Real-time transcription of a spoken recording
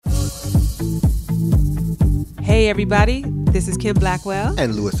Hey everybody, this is Kim Blackwell.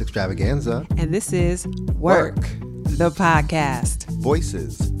 And Louis Extravaganza. And this is Work, the podcast.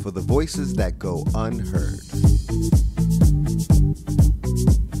 Voices for the voices that go unheard.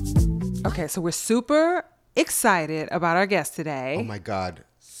 Okay, so we're super excited about our guest today. Oh my God,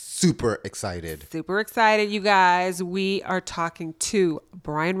 super excited. Super excited, you guys. We are talking to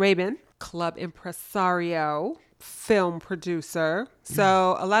Brian Rabin, club impresario, film producer.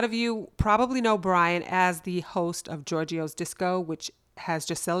 So a lot of you probably know Brian as the host of Giorgio's Disco, which has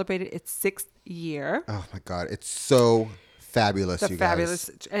just celebrated its 6th year. Oh my God, it's so fabulous, you Fabulous.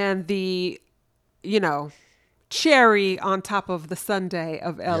 guys. And the, cherry on top of the sundae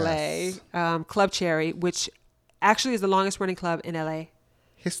of LA, Yes. Club Cherry, which actually is the longest running club in LA.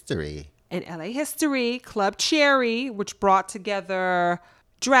 History. In LA history, Club Cherry, which brought together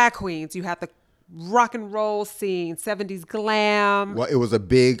drag queens. You had the rock and roll scene, 70s glam. Well, it was a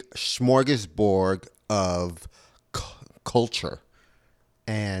big smorgasbord of culture,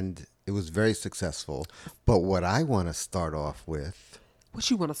 and it was very successful. But what I want to start off with, What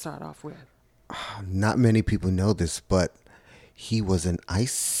you want to start off with? not many people know this, but he was an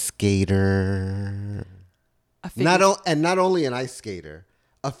ice skater. Not only an ice skater,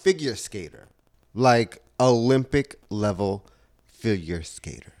 a figure skater, like Olympic level figure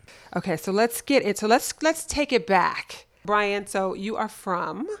skater. Okay, so let's get into let's take it back. Brian, so you are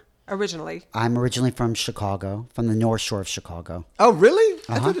from originally. I'm originally from Chicago, from the North Shore of Chicago. Oh, really?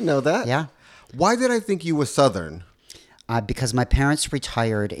 I didn't know that. Yeah. Why did I think you were Southern? Because my parents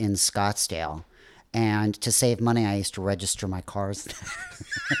retired in Scottsdale, and to save money, I used to register my cars.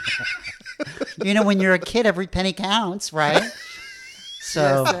 When you're a kid, every penny counts, right?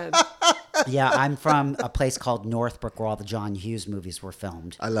 So, Listen. yeah, I'm from a place called Northbrook, where all the John Hughes movies were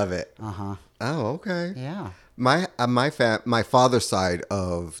filmed. I love it. Uh-huh. Oh, okay. Yeah. My father's side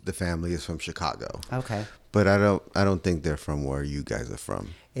of the family is from Chicago. Okay. But I don't think they're from where you guys are from.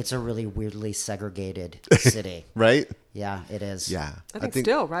 It's a really weirdly segregated city. Right? Yeah, it is. Yeah. I think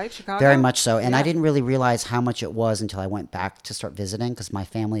still, right? Chicago? Very much so. And I Yeah. didn't really realize how much it was until I went back to start visiting, because my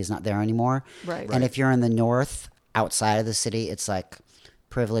family is not there anymore. Right. And if you're in the north, outside of the city, it's like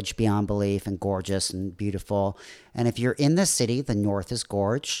privileged beyond belief and gorgeous and beautiful. And if you're in the city, the north is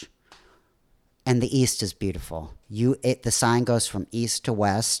gorge and the east is beautiful. The sign goes from east to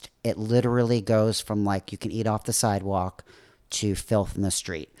west. It literally goes from like you can eat off the sidewalk to filth in the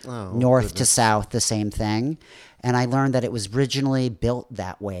street. Oh, North to south, the same thing. And I learned that it was originally built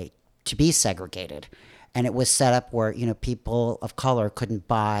that way to be segregated. And it was set up where, people of color couldn't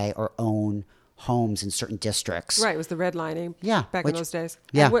buy or own homes in certain districts. Right, it was the redlining. Yeah, back in those days.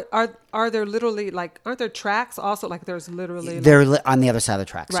 yeah. And are there literally aren't there tracks also? Like there's literally. They're on the other side of the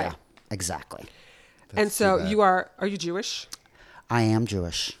tracks. Right. Yeah, exactly. And so too bad. are you Jewish? I am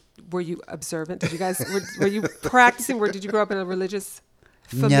Jewish. Were you observant? Did you guys were you practicing? Did you grow up in a religious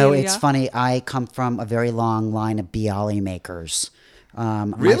familia? No, it's funny. I come from a very long line of bialy makers.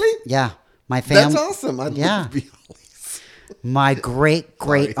 Really? My family. That's awesome. I Yeah. love Bialys. My great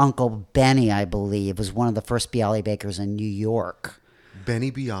uncle Benny, I believe, was one of the first bialy bakers in New York. Benny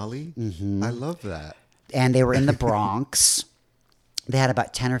Bialy? Mm-hmm. I love that. And they were in the Bronx. They had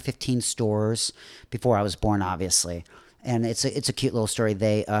about 10 or 15 stores before I was born, obviously. And it's a cute little story.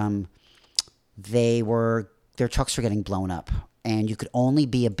 Their trucks were getting blown up, and you could only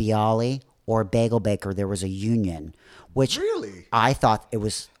be a bialy or a bagel baker. There was a union, which Really? I thought it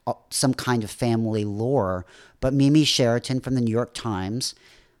was some kind of family lore. But Mimi Sheraton from the New York Times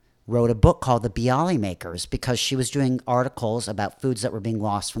wrote a book called The Bialy Makers, because she was doing articles about foods that were being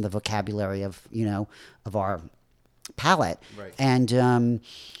lost from the vocabulary of our palate. Right. And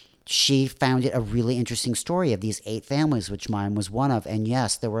she found it a really interesting story of these 8 families, which mine was one of. And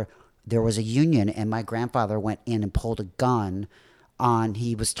yes, there was a union, and my grandfather went in and pulled a gun on.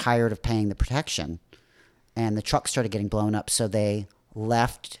 He was tired of paying the protection, and the truck started getting blown up. So they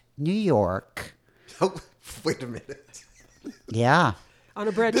left New York. Oh, wait a minute. Yeah. On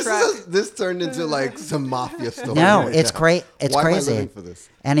a bread truck. This turned into like some mafia story. No, right it's now. great. It's Why crazy. Am I living for this?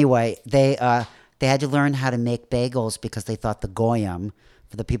 Anyway, they had to learn how to make bagels because they thought the goyim,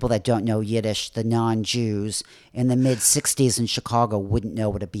 for the people that don't know Yiddish, the non-Jews in the mid-'60s in Chicago wouldn't know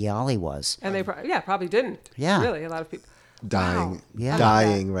what a bialy was. And they probably didn't. Yeah. Really, a lot of people. Dying. Wow. Yeah.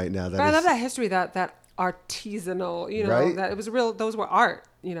 Dying right now. But I love that history, that artisanal, Right? that it was real. Those were art,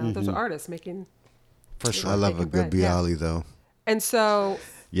 those were artists making. For sure. I love a Making good bread, yeah. Bialy though. And so,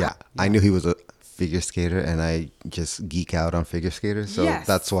 Yeah, I knew he was a figure skater, and I just geek out on figure skaters. So Yes.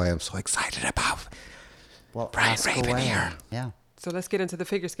 that's why I'm so excited about Well, Brian ask Rabin away. here. Yeah. so let's get into the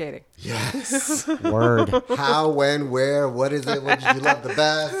figure skating. Yes. Word. How, when, where, what is it? What did you love the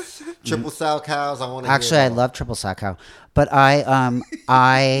best? Triple sow cows. I want to. Actually, I love triple sow cow, but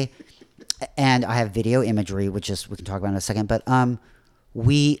and I have video imagery, which is we can talk about in a second. But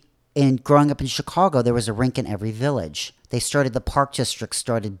in growing up in Chicago, there was a rink in every village. The Park District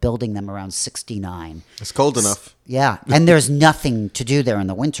started building them around 1969. It's cold enough. Yeah, and there's nothing to do there in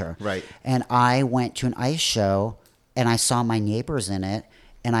the winter. Right. And I went to an ice show, and I saw my neighbors in it,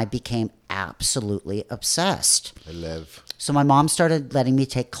 and I became absolutely obsessed. I live. So my mom started letting me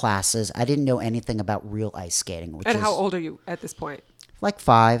take classes. I didn't know anything about real ice skating. And how old are you at this point? Like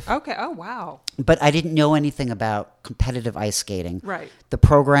 5. Okay. Oh, wow. But I didn't know anything about competitive ice skating. Right. The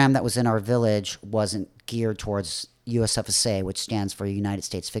program that was in our village wasn't geared towards USFSA, which stands for United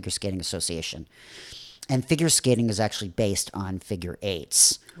States Figure Skating Association. And figure skating is actually based on figure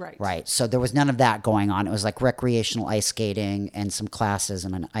eights. Right. Right. So there was none of that going on. It was like recreational ice skating and some classes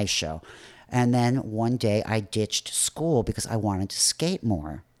and an ice show. And then one day I ditched school because I wanted to skate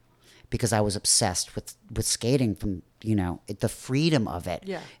more, because I was obsessed with skating, from, the freedom of it.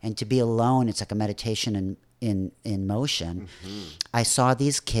 Yeah. And to be alone, it's like a meditation in motion. Mm-hmm. I saw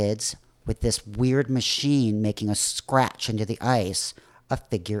these kids with this weird machine making a scratch into the ice, a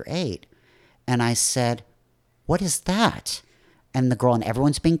figure eight. And I said, "What is that?" And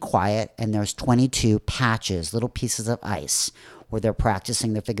everyone's being quiet, and there's 22 patches, little pieces of ice, where they're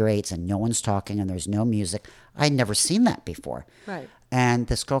practicing their figure eights, and no one's talking, and there's no music. I'd never seen that before. Right. And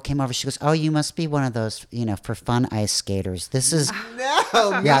this girl came over. She goes, "Oh, you must be one of those, for fun ice skaters. This is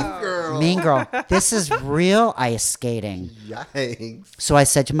mean girl. This is real ice skating." Yikes! So I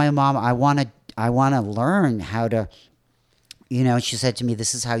said to my mom, "I want to learn how to." She said to me,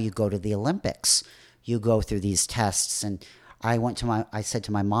 "This is how you go to the Olympics. You go through these tests." And I said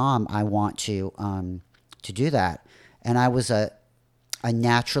to my mom, "I want to do that." And I was a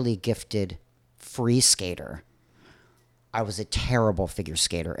naturally gifted free skater. I was a terrible figure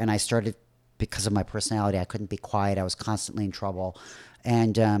skater, and I started, because of my personality, I couldn't be quiet. I was constantly in trouble,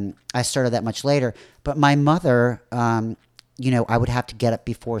 and I started that much later. But my mother, I would have to get up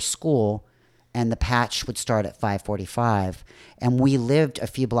before school, and the patch would start at 5:45, and we lived a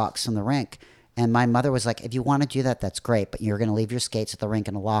few blocks from the rink. And my mother was like, "If you want to do that, that's great, but you're going to leave your skates at the rink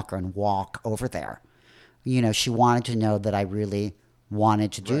in a locker and walk over there." She wanted to know that I really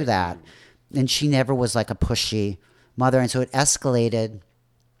wanted to do that. And she never was like a pushy mother. And so it escalated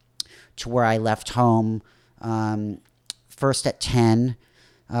to where I left home first at 10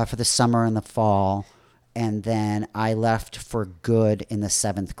 for the summer and the fall. And then I left for good in the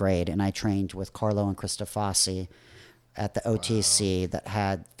 7th grade. And I trained with Carlo and Krista Fossi at the OTC that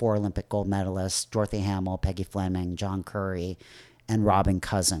had 4 Olympic gold medalists: Dorothy Hamill, Peggy Fleming, John Curry, and Robin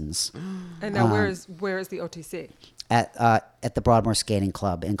Cousins. And now where is the OTC? At the Broadmoor Skating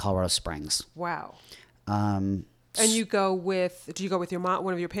Club in Colorado Springs. Wow. And do you go with your mom,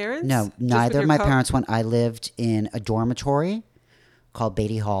 one of your parents? No, Just neither with of my your parents went. I lived in a dormitory called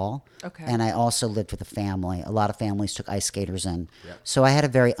Beatty Hall. Okay. And I also lived with a family. A lot of families took ice skaters in. Yep. So I had a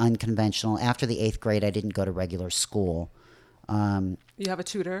very unconventional. After the 8th grade, I didn't go to regular school. You have a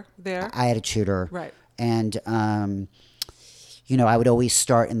tutor there? I had a tutor. Right. And, I would always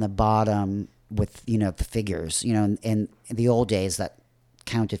start in the bottom with, the figures. In the old days, that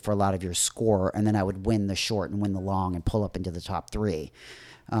counted for a lot of your score. And then I would win the short and win the long and pull up into the top 3.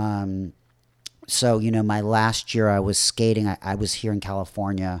 So, my last year I was skating, I was here in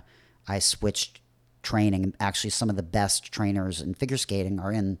California. I switched training. Actually, some of the best trainers in figure skating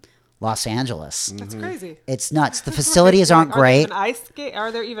are in Los Angeles. That's crazy. It's nuts. The facilities aren't great.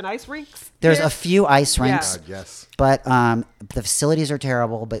 Are there even ice rinks? There's here? a few ice rinks. Yeah. Yes. But the facilities are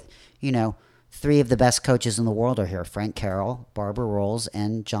terrible. But, 3 of the best coaches in the world are here: Frank Carroll, Barbara Rolls,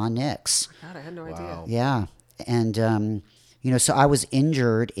 and John Nix. God, I had no idea. Yeah. And, so I was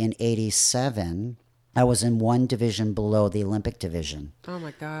injured in 87. I was in one division below the Olympic division. Oh,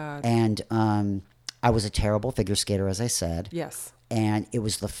 my God. And I was a terrible figure skater, as I said. Yes. And it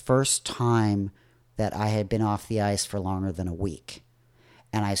was the first time that I had been off the ice for longer than a week.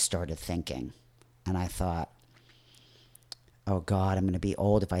 And I started thinking. And I thought, oh, God, I'm going to be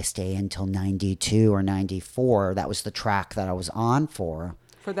old if I stay until 92 or 94. That was the track that I was on for.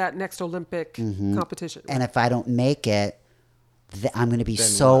 For that next Olympic competition. And if I don't make it, I'm going to be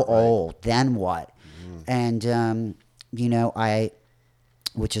old. Then what? And,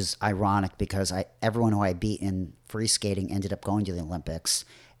 which is ironic because everyone who I beat in free skating ended up going to the Olympics,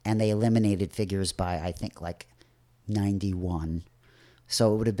 and they eliminated figures by, I think, like 91.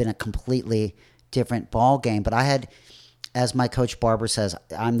 So it would have been a completely different ball game. But I had, as my coach Barbara says,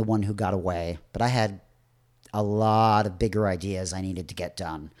 I'm the one who got away. But I had a lot of bigger ideas I needed to get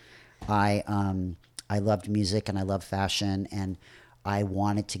done. I loved music and I loved fashion, and I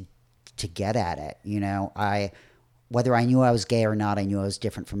wanted to to get at it. Whether I knew I was gay or not, I knew I was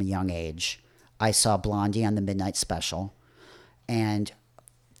different from a young age. I saw Blondie on the Midnight Special, and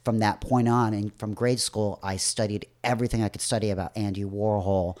from that point on, and from grade school, I studied everything I could study about Andy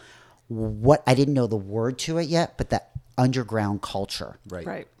Warhol. What I didn't know the word to it yet, but that underground culture.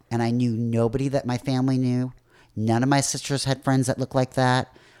 Right. And I knew nobody that my family knew. None of my sisters had friends that looked like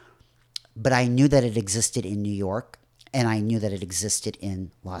that. But I knew that it existed in New York, and I knew that it existed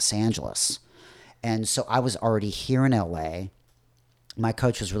in Los Angeles. And so I was already here in LA. My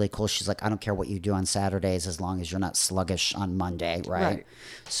coach was really cool. She's like, I don't care what you do on Saturdays as long as you're not sluggish on Monday, right?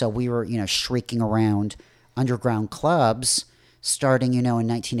 So we were, shrieking around underground clubs starting, in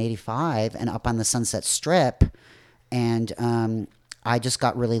 1985 and up on the Sunset Strip. And I just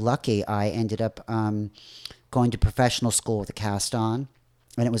got really lucky. I ended up going to professional school with a cast on,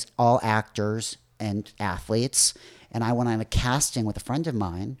 and it was all actors and athletes. And I went on a casting with a friend of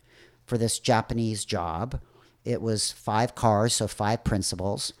mine for this Japanese job. It was 5 cars, so 5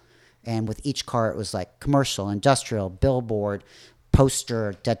 principals. And with each car, it was like commercial, industrial, billboard,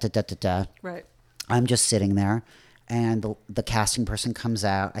 poster, da-da-da-da-da. Right. I'm just sitting there, and the casting person comes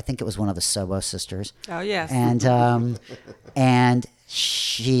out. I think it was one of the Sobo sisters. Oh, yes. And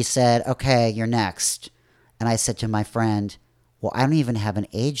she said, okay, you're next. And I said to my friend, well, I don't even have an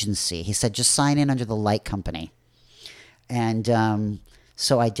agency. He said, just sign in under the light company. And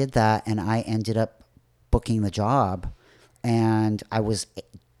so I did that, and I ended up booking the job, and I was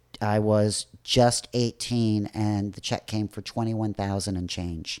just 18, and the check came for $21,000 and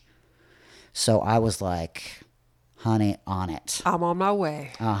change. So I was like, honey, on it. I'm on my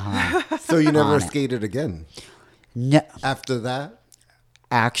way. So you never skated again No, after that?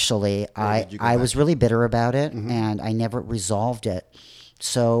 actually, did you go I back? was really bitter about it, and I never resolved it.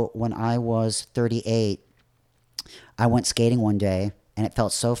 So when I was 38, I went skating one day, and it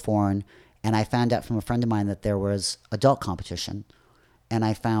felt so foreign. And I found out from a friend of mine that there was adult competition. And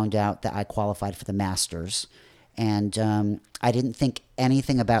I found out that I qualified for the Masters. And I didn't think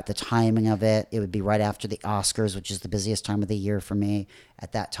anything about the timing of it. It would be right after the Oscars, which is the busiest time of the year for me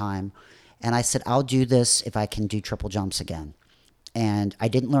at that time. And I said, I'll do this if I can do triple jumps again. And I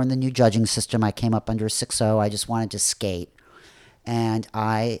didn't learn the new judging system. I came up under 6.0. I just wanted to skate. And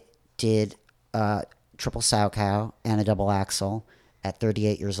I did triple sow cow and a double axel at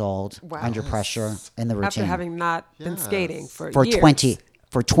 38 years old, Wow. under pressure in the routine. After having not been skating for for years.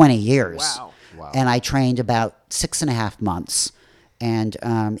 20 years. Wow. And I trained about 6.5 months. And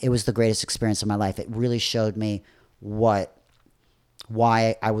it was the greatest experience of my life. It really showed me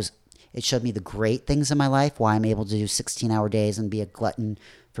it showed me the great things in my life, why I'm able to do 16-hour days and be a glutton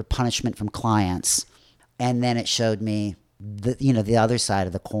for punishment from clients. And then it showed me the other side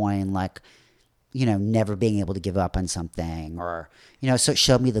of the coin, like, never being able to give up on something, or, so it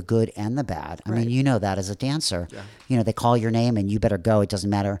showed me the good and the bad. I mean, that as a dancer, they call your name and you better go. It doesn't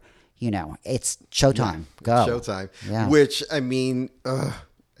matter. It's showtime. Go. Showtime. Yeah. Which, I mean,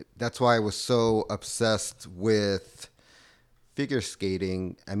 that's why I was so obsessed with figure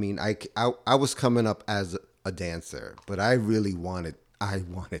skating. I mean, I was coming up as a dancer, but I wanted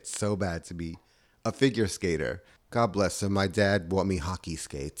so bad to be a figure skater. God bless him. My dad bought me hockey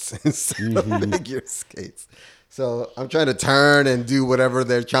skates instead of figure skates. So I'm trying to turn and do whatever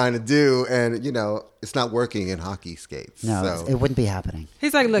they're trying to do, and it's not working in hockey skates. No, so. it wouldn't be happening.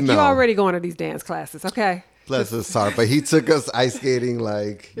 He's like, look, No. you're already going to these dance classes, okay? Bless his heart. But he took us ice skating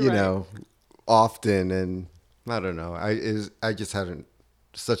often, and I don't know. I just had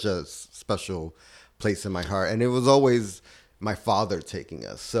such a special place in my heart, and it was always my father taking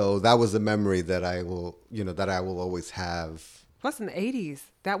us. So that was a memory that I will always have. Plus in the 80s,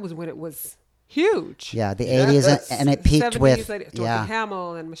 that was when it was huge. Yeah, the 80s, and it peaked 70s, with Dorothy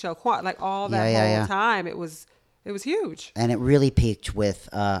Hamill and Michelle Kwan, like all that whole time. It was huge. And it really peaked with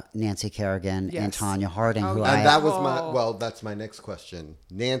Nancy Kerrigan and Yes. Tanya Harding, who And that was that's my next question.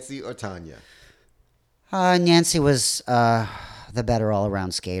 Nancy or Tanya? Nancy was the better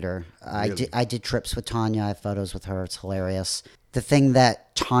all-around skater. I did trips with Tanya. I have photos with her. It's hilarious. The thing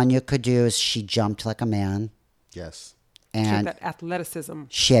that Tanya could do is she jumped like a man, Yes. She had and that athleticism.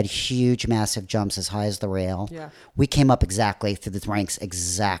 she had huge, massive jumps as high as the rail. Yeah. We came up exactly through the ranks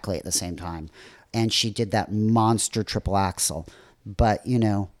exactly at the same time. And she did that monster triple axel. But,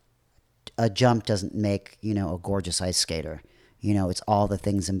 a jump doesn't make, a gorgeous ice skater. It's all the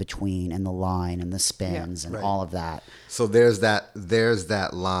things in between, and the line and the spins and all of that. So there's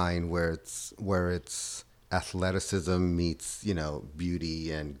that line where it's athleticism meets,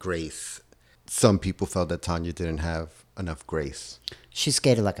 beauty and grace. Some people felt that Tanya didn't have enough grace. She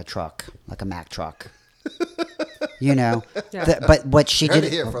skated like a truck, like a Mack truck. You know, Yeah. but what she Heard it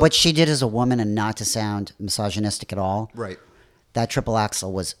did, here, folks. what she did as a woman, and not to sound misogynistic at all, Right. that triple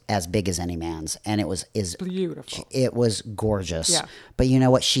axel was as big as any man's, and it was Beautiful. It was gorgeous. Yeah. But you know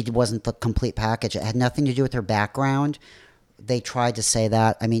what? She wasn't the complete package. It had nothing to do with her background. They tried to say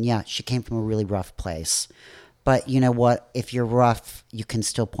that. I mean, yeah, she came from a really rough place. But you know what? If you're rough, you can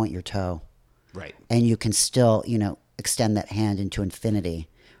still point your toe. Right. And you can still, extend that hand into infinity,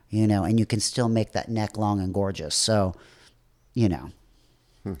 and you can still make that neck long and gorgeous. So,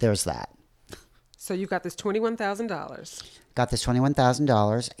 there's that. So you got this $21,000. Got this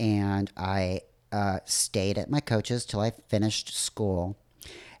 $21,000, and I stayed at my coach's till I finished school,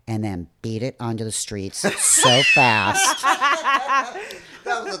 and then beat it onto the streets so fast.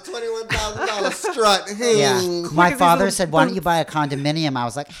 That was a $21,000 strut. Yeah. Hmm. My these father little said, "Why don't you buy a condominium?" I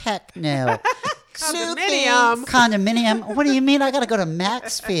was like, "Heck no." Condominium. Condominium? What do you mean? I got to go to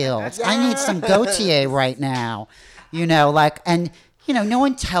Maxfield. I need some Gautier right now. No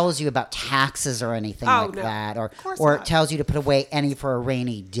one tells you about taxes or anything like no. that, course or not. tells you to put away any for a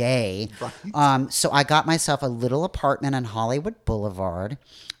rainy day. So I got myself a little apartment on Hollywood Boulevard.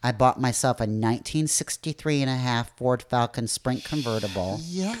 I bought myself a 1963 and a half Ford Falcon Sprint convertible.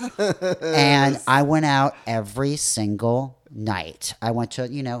 Yeah. And I went out every single night. I went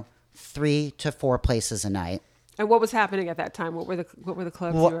to, 3 to 4 places a night. And what was happening at that time? What were the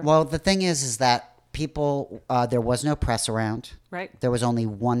clubs you were? Well, the thing is that people, there was no press around. Right. There was only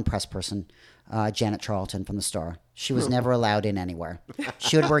one press person, Janet Charlton from the Star. She was never allowed in anywhere.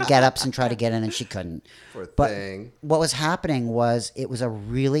 She would wear get-ups and try to get in, and she couldn't. Poor But thing. what was happening was it was a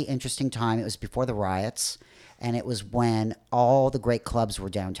really interesting time. It was before the riots, and it was when all the great clubs were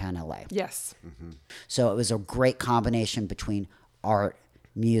downtown LA. Yes. So it was a great combination between art,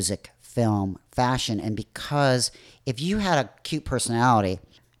 music, film, fashion. And because if you had a cute personality,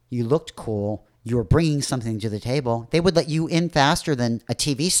 you looked cool, you were bringing something to the table, they would let you in faster than a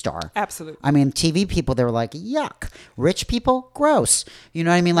TV star. Absolutely. I mean, TV people, they were like, yuck. Rich people, gross. You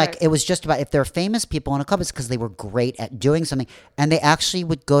know what I mean? Like, Right. it was just about, if they're famous people in a club, it's because they were great at doing something. And they actually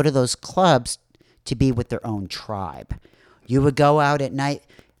would go to those clubs to be with their own tribe. You would go out at night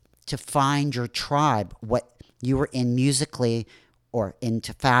to find your tribe, what you were in musically or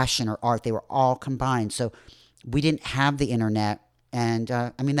into fashion or art. They were all combined. So we didn't have the internet. And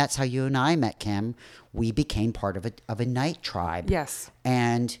that's how you and I met, Kim. We became part of a night tribe. Yes.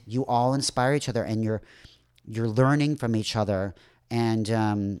 And you all inspire each other, and you're learning from each other.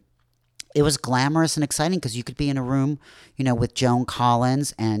 And it was glamorous and exciting because you could be in a room, with Joan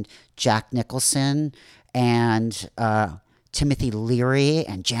Collins and Jack Nicholson and Timothy Leary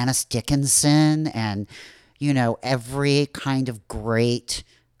and Janice Dickinson and, every kind of great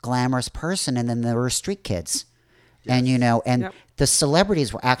glamorous person. And then there were street kids. And, Yep. the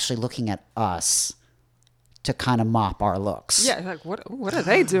celebrities were actually looking at us to kind of mop our looks. Yeah. Like what are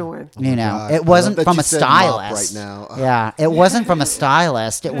they doing? God. I It wasn't love that from you a said mop stylist. right now. Yeah, it wasn't from a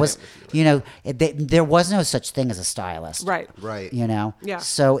stylist. It was, there was no such thing as a stylist. Right. Right. Yeah.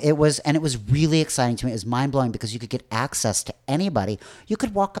 So it was really exciting to me. It was mind blowing because you could get access to anybody. You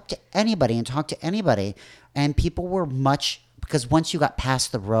could walk up to anybody and talk to anybody. And people were because once you got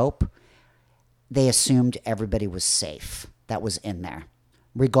past the rope, they assumed everybody was safe that was in there.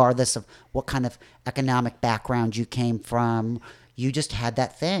 Regardless of what kind of economic background you came from, you just had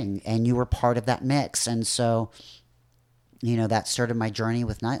that thing and you were part of that mix. And so, that started my journey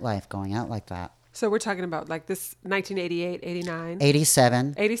with nightlife, going out like that. So we're talking about like this 1988, 89,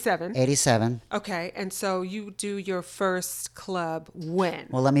 87. 87. 87. Okay. And so you do your first club when?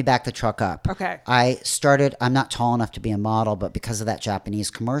 Well, let me back the truck up. Okay. I'm not tall enough to be a model, but because of that Japanese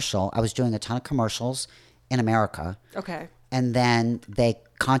commercial, I was doing a ton of commercials in America. Okay. And then they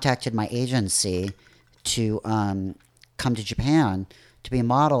contacted my agency to come to Japan to be a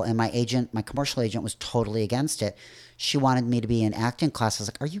model. And my commercial agent was totally against it. She wanted me to be in acting class. I was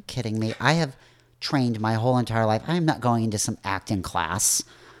like, are you kidding me? I have trained my whole entire life. I am not going into some acting class.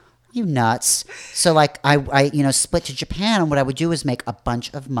 You nuts. So I split to Japan. And what I would do is make a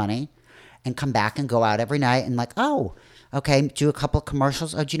bunch of money and come back and go out every night and okay, do a couple of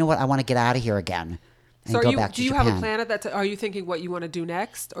commercials. Oh, do you know what? I want to get out of here again. And So go back to do you Japan. have a plan at that? Are you thinking what you want to do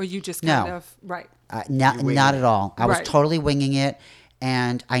next, or you just No. kind of right? Not at all. I was Right. totally winging it,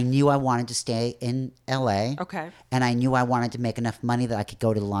 and I knew I wanted to stay in LA. Okay. And I knew I wanted to make enough money that I could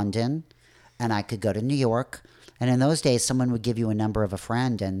go to London, and I could go to New York. And in those days, someone would give you a number of a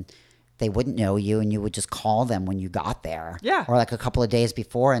friend, and they wouldn't know you, and you would just call them when you got there. Yeah. Or like a couple of days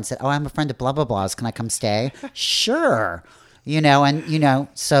before, and said, "Oh, I'm a friend of blah blah blahs. Can I come stay?" Sure.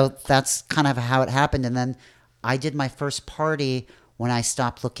 So that's kind of how it happened. And then I did my first party when I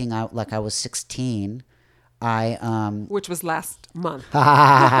stopped looking out like I was 16. Which was last month.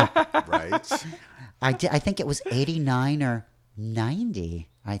 Right. I think it was 89 or 90,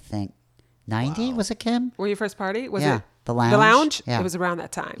 I think. 90, was it, Kim? Were your first party? Was Yeah, it the lounge. The lounge? Yeah. It was around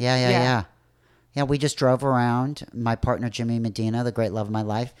that time. Yeah. Yeah, we just drove around. My partner, Jimmy Medina, the great love of my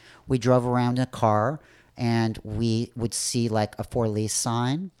life, we drove around in a car, and we would see like a for lease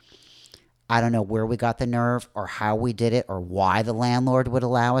sign. I don't know where we got the nerve or how we did it or why the landlord would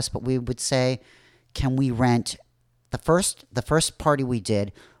allow us, but we would say, can we rent? The first party we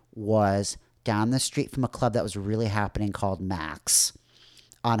did was down the street from a club that was really happening called Max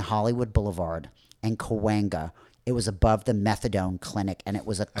on Hollywood Boulevard in Cahuenga. It was above the methadone clinic, and it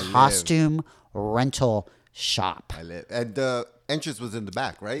was a costume rental shop. And the entrance was in the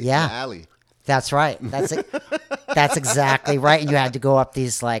back, right? Yeah. In the alley. That's right. That's exactly right. And you had to go up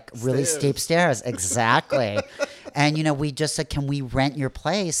these like really steep stairs. Exactly. And, we just said, can we rent your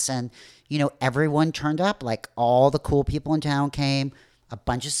place? And, everyone turned up. Like all the cool people in town came. A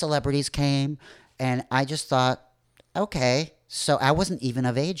bunch of celebrities came. And I just thought, okay. So I wasn't even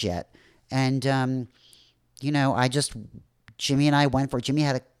of age yet. And, Jimmy and I went for it. Jimmy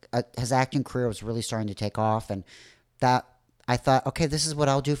had his acting career was really starting to take off. And that I thought, okay, this is what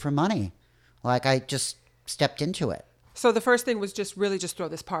I'll do for money. Like I just stepped into it. So the first thing was just throw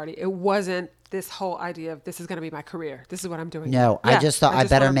this party. It wasn't this whole idea of this is going to be my career. This is what I'm doing. No, I just thought I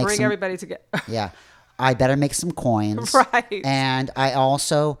better make bring everybody together. Yeah, I better make some coins. Right. And I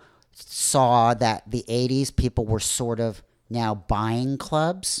also saw that the 80s people were sort of now buying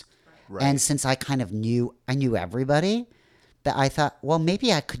clubs. Right. And since I kind of knew everybody, that I thought, well,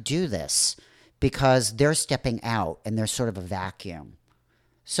 maybe I could do this because they're stepping out and there's sort of a vacuum.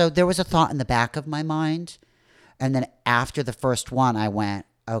 So there was a thought in the back of my mind. And then after the first one, I went,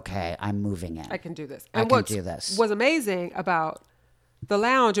 okay, I'm moving in. I can do this. And what was amazing about the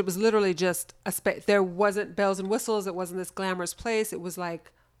lounge, it was literally just a space. There wasn't bells and whistles. It wasn't this glamorous place. It was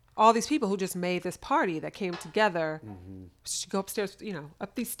like all these people who just made this party that came together. Mm-hmm. She go upstairs,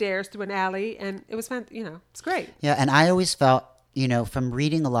 up these stairs through an alley. And it was fun. It's great. Yeah. And I always felt, from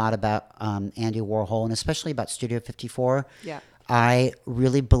reading a lot about Andy Warhol and especially about Studio 54. Yeah. I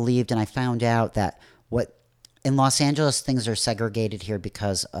really believed, and I found out that in Los Angeles, things are segregated here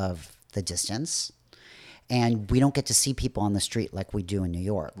because of the distance. And we don't get to see people on the street like we do in New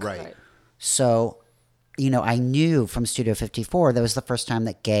York. Right. So, I knew from Studio 54, that was the first time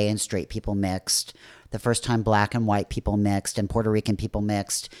that gay and straight people mixed, the first time black and white people mixed, and Puerto Rican people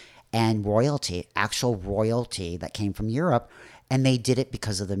mixed, and royalty, actual royalty that came from Europe. And they did it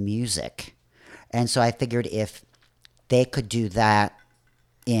because of the music. And so I figured if they could do that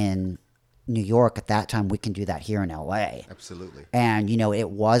in New York at that time, we can do that here in LA. Absolutely. And, it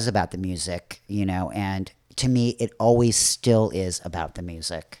was about the music, and to me, it always still is about the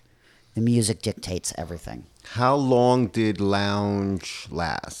music. The music dictates everything. How long did Lounge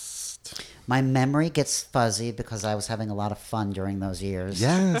last? My memory gets fuzzy because I was having a lot of fun during those years.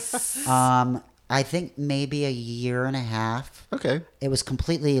 Yes. I think maybe a year and a half. Okay. It was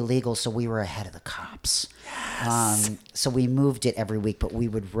completely illegal, so we were ahead of the cops. Yes. So we moved it every week, but we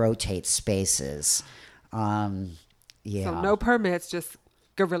would rotate spaces. Yeah. So no permits, just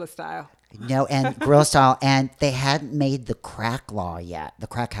guerrilla style. No, and guerrilla style. And they hadn't made the crack law yet, the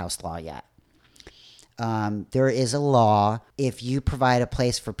crack house law yet. There is a law. If you provide a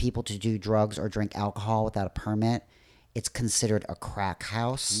place for people to do drugs or drink alcohol without a permit, it's considered a crack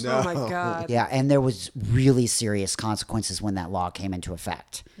house. No. Oh my God. Yeah, and there was really serious consequences when that law came into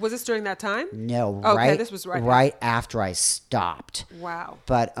effect. Was this during that time? No, okay, this was right after I stopped. Wow.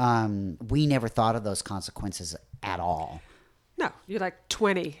 But we never thought of those consequences at all. No, you're like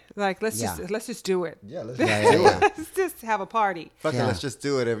 20. Like let's just do it. Yeah, let's just do it. Let's just have a party. Fuck it, let's just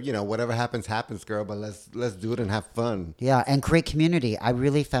do it. If, whatever happens, girl. But let's do it and have fun. Yeah, and create community. I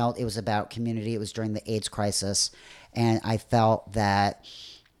really felt it was about community. It was during the AIDS crisis, and I felt that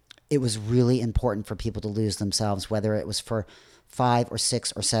it was really important for people to lose themselves, whether it was for 5 or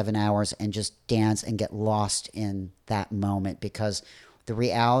 6 or 7 hours, and just dance and get lost in that moment. Because the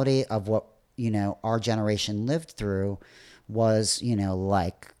reality of what our generation lived through was,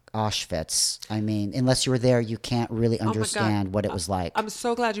 like Auschwitz. I mean, unless you were there, you can't really understand what it was like. I'm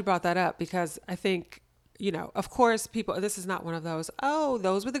so glad you brought that up because I think, of course, this is not one of those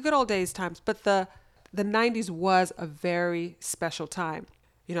were the good old days times, but the 90s was a very special time.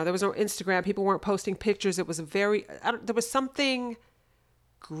 There was no Instagram. People weren't posting pictures. It was there was something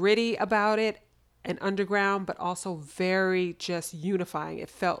gritty about it and underground, but also very just unifying. It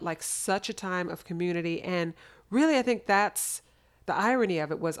felt like such a time of community. And really, I think that's the irony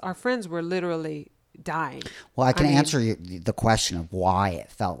of it was our friends were literally dying. Well, I can answer the question of why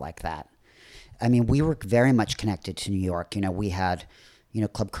it felt like that. I mean, we were very much connected to New York. You know, we had,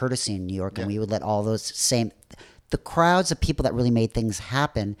 Club Courtesy in New York, and we would let all those the crowds of people that really made things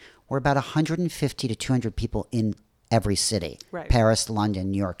happen were about 150 to 200 people in every city. Right. Paris,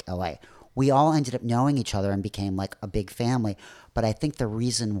 London, New York, LA. We all ended up knowing each other and became like a big family. But I think the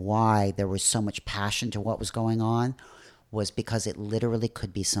reason why there was so much passion to what was going on was because it literally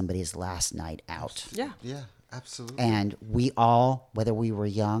could be somebody's last night out. Yeah. Yeah, absolutely. And we all, whether we were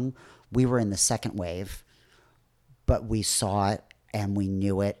young, we were in the second wave, but we saw it and we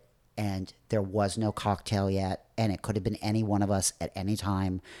knew it, and there was no cocktail yet, and it could have been any one of us at any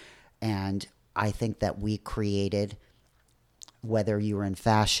time. And I think that we created, whether you were in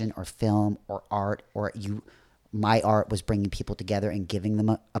fashion or film or art, or my art was bringing people together and giving them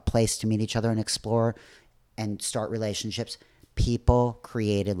a place to meet each other and explore and start relationships. People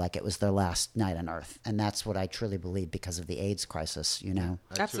created like it was their last night on earth. And that's what I truly believe because of the AIDS crisis, I truly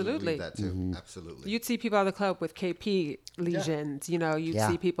Absolutely. believe that too. Absolutely. You'd see people at the club with KP lesions, you'd Yeah.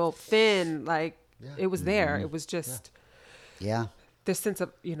 see people thin, it was there. It was just Yeah. this sense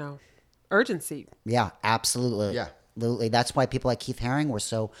of, urgency. Yeah, absolutely. Yeah. Absolutely. That's why people like Keith Haring were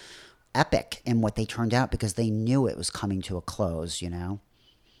so epic in what they turned out, because they knew it was coming to a close,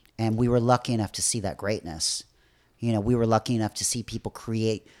 And we were lucky enough to see that greatness. We were lucky enough to see people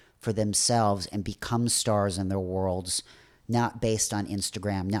create for themselves and become stars in their worlds, not based on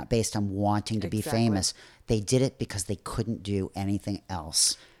Instagram, not based on wanting to be Exactly. famous. They did it because they couldn't do anything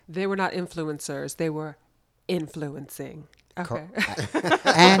else. They were not influencers. They were influencing. Okay.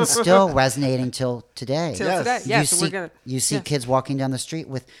 And still resonating till today. Till Yes. today. You Yes. So see, we're gonna. you see yeah. kids walking down the street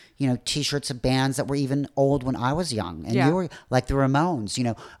with, T-shirts of bands that were even old when I was young, and Yeah. you were like the Ramones,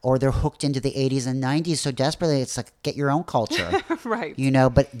 or they're hooked into the '80s and '90s so desperately. It's like, get your own culture, Right.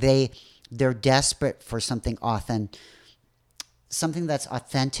 But they're desperate for something something that's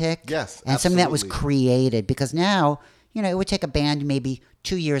authentic, Yes, and something that was absolutely. created. Because now, it would take a band maybe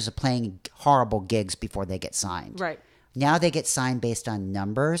 2 years of playing horrible gigs before they get signed. Right. Now they get signed based on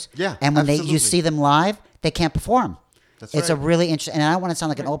numbers. Yeah, And when you absolutely. see them live, they can't perform. That's It's a right. really interesting, and I don't want to sound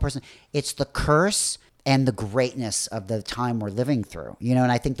like an old person. It's the curse and the greatness of the time we're living through.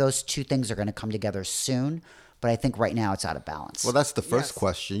 And I think those two things are going to come together soon, but I think right now it's out of balance. Well, that's the first Yes.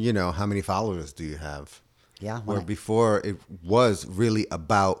 question. How many followers do you have? Yeah, Where when I- before it was really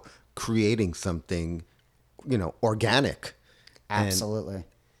about creating something, organic. Absolutely.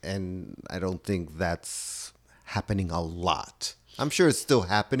 And I don't think that's happening a lot. I'm sure it's still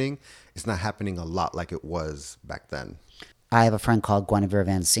happening. It's not happening a lot like it was back then. I have a friend called Guinevere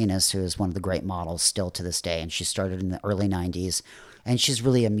Van Sines, who is one of the great models still to this day, and she started in the early 90s, and she's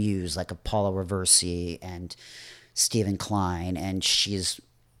really a muse, like of Paula Reversi and Stephen Klein, and she's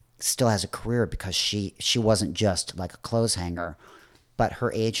still has a career because she wasn't just like a clothes hanger, but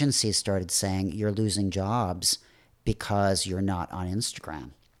her agency started saying, you're losing jobs because you're not on Instagram.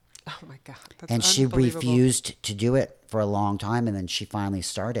 Oh my God. That's And she unbelievable. refused to do it for a long time, and then she finally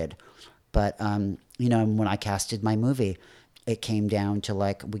started. But when I casted my movie, it came down to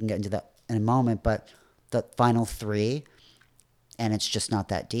we can get into that in a moment, but the final three, and it's just not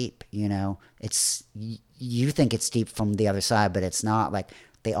that deep. It's you think it's deep from the other side, but it's not. Like,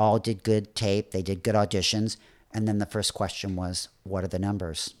 they all did good tape, they did good auditions, and then the first question was, what are the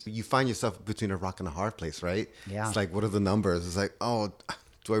numbers? You find yourself between a rock and a hard place, right? Yeah. It's like, what are the numbers? It's like, oh,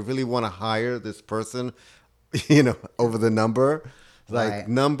 do I really want to hire this person, over the number? Like, Right.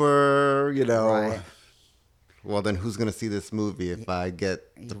 number, Right. well, then who's going to see this movie if I get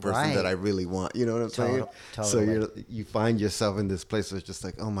the person that Right. I really want? You know what I'm saying? Totally. So you find yourself in this place where it's just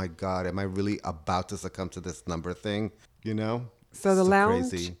like, oh my God, am I really about to succumb to this number thing? So the lounge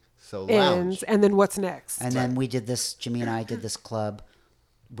crazy. So Ends. lounge. And then what's next? And then we did this, Jimmy and I did this club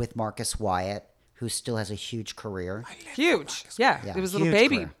with Marcus Wyatt, who still has a huge career. Huge. Yeah. Yeah, It was a little huge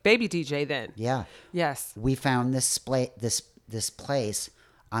baby career. baby DJ then. Yeah. Yes. We found this place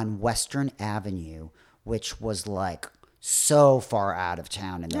on Western Avenue, which was like so far out of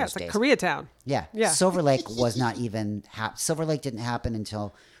town in those Yeah, it's like days. Koreatown. Yeah. Yeah. Silver Lake was not even Silver Lake didn't happen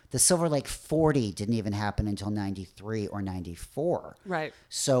until the Silver Lake 40 didn't even happen until 93 or 94. Right.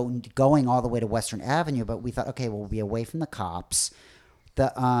 So going all the way to Western Avenue, but we thought, okay, we'll be away from the cops.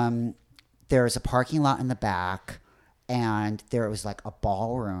 There's a parking lot in the back, and there was like a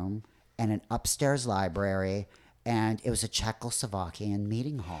ballroom and an upstairs library, and it was a Czechoslovakian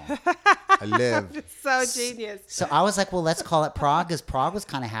meeting hall. I live. So genius. So I was like, well, let's call it Prague, because Prague was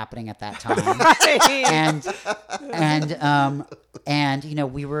kind of happening at that time. and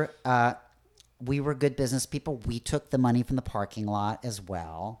we were we were good business people. We took the money from the parking lot as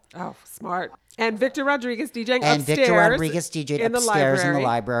well. Oh, smart. And Victor Rodriguez DJing And upstairs. Victor Rodriguez DJ'd upstairs in the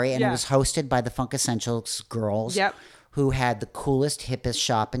library. And Yeah. it was hosted by the Funk Essentials girls. Yep. Who had the coolest, hippest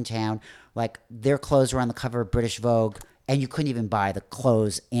shop in town. Like, their clothes were on the cover of British Vogue, and you couldn't even buy the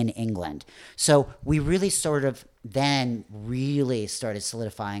clothes in England. So we really sort of then really started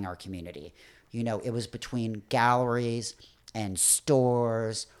solidifying our community. You know, it was between galleries and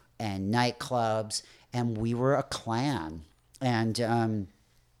stores and nightclubs, and we were a clan. And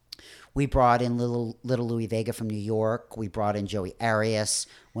we brought in little Louis Vega from New York. We brought in Joey Arias.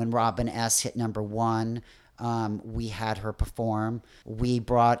 When Robin S. hit #1, we had her perform. We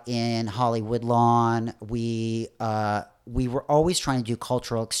brought in Holly Woodlawn. We were always trying to do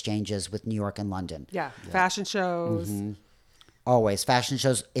cultural exchanges with New York and London. Yeah. Fashion shows. Mm-hmm. Always fashion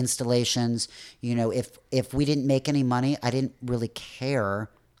shows, installations. You know, if we didn't make any money, I didn't really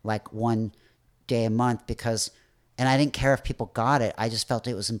care, like one day a month, and I didn't care if people got it. I just felt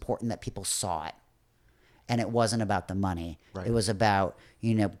it was important that people saw it. And it wasn't about the money. Right. It was about,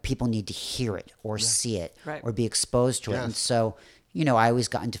 you know, people need to hear it or see it or be exposed to it. And so, you know, I always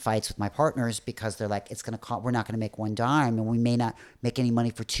got into fights with my partners because they're like, it's going to cost, we're not going to make one dime, and we may not make any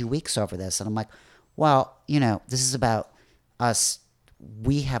money for 2 weeks over this. And I'm like, well, you know, this is about us.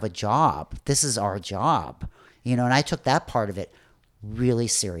 We have a job. This is our job, you know, and I took that part of it really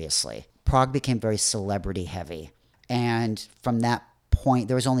seriously. Prague became very celebrity heavy. And from that point,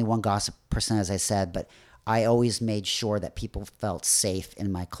 there was only one gossip person, as I said, but I always made sure that people felt safe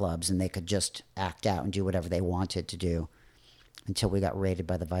in my clubs and they could just act out and do whatever they wanted to do until we got raided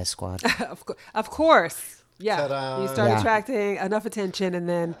by the Vice Squad. Of course. Yeah. Ta-da. You start attracting enough attention, and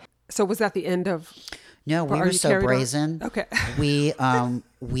then, so was that the end of... No, we were so brazen. Okay.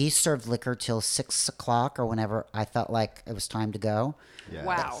 We served liquor till 6 o'clock or whenever I felt like it was time to go. Yeah.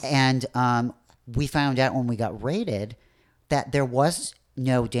 Wow. And we found out when we got raided that there was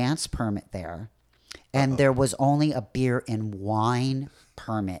no dance permit there. And there was only a beer and wine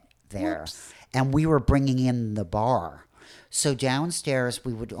permit there. Oops. And we were bringing in the bar. So downstairs,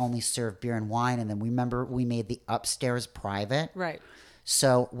 we would only serve beer and wine. And then remember, we made the upstairs private. Right.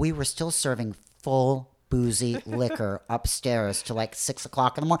 So we were still serving full boozy liquor upstairs till like 6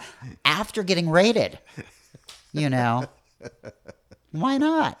 o'clock in the morning after getting raided. You know, why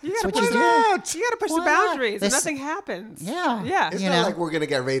not? You gotta That's what you do. You got to push the boundaries, and nothing happens. Yeah. Yeah. It's not like we're going to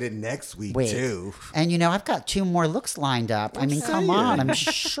get raided next week, too. And, you know, I've got 2 more looks lined up. I mean, come on, I'm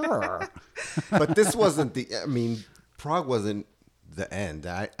sure. But this wasn't Prague wasn't the end.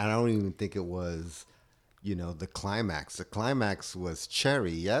 I don't even think it was, you know, the climax. The climax was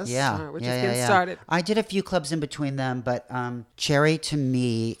Cherry, yes? Yeah. We're just getting started. I did a few clubs in between them, but Cherry, to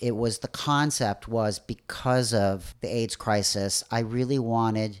me, it was the concept was because of the AIDS crisis, I really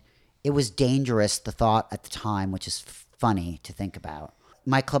wanted, it was dangerous, the thought at the time, which is funny to think about.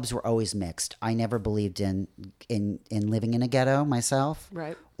 My clubs were always mixed. I never believed in living in a ghetto myself,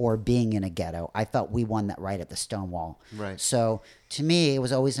 right, or being in a ghetto. I felt we won that right at the Stonewall. Right. So to me, it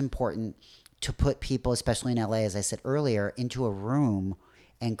was always important to put people, especially in LA, as I said earlier, into a room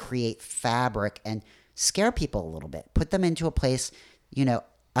and create fabric and scare people a little bit. Put them into a place, you know,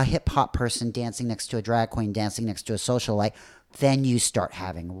 a hip hop person dancing next to a drag queen, dancing next to a socialite. Then you start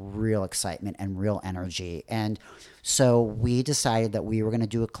having real excitement and real energy. And so we decided that we were going to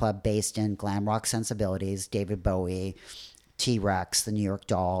do a club based in glam rock sensibilities, David Bowie, T-Rex, the New York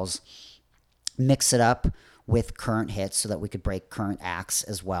Dolls, mix it up with current hits so that we could break current acts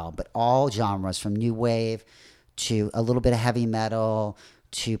as well. But all genres, from new wave to a little bit of heavy metal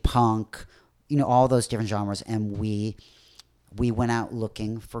to punk, you know, all those different genres. And we went out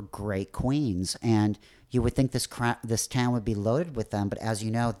looking for great queens. And you would think this town would be loaded with them, but as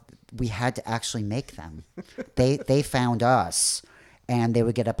you know, we had to actually make them. They found us, and they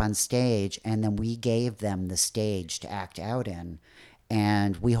would get up on stage, and then we gave them the stage to act out in.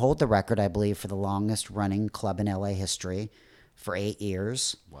 And we hold the record, I believe, for the longest running club in LA history for 8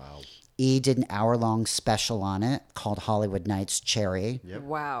 years. Wow. E did an hour-long special on it called Hollywood Nights Cherry. Yep.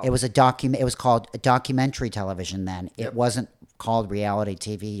 Wow. It was it was called documentary television then. Yep. It wasn't called reality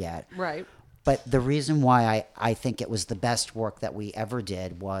TV yet. Right. But the reason why I think it was the best work that we ever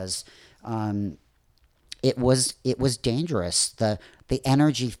did was it was dangerous. The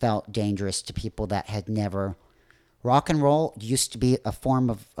energy felt dangerous to people that had never. Rock and roll used to be a form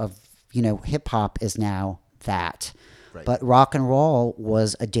of you know, hip hop is now that. Right. But rock and roll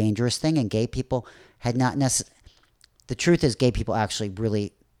was a dangerous thing, and gay people had not necessarily. The truth is, gay people actually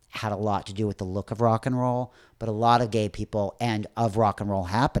really had a lot to do with the look of rock and roll, but a lot of gay people and of rock and roll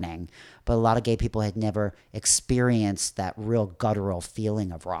happening, but a lot of gay people had never experienced that real guttural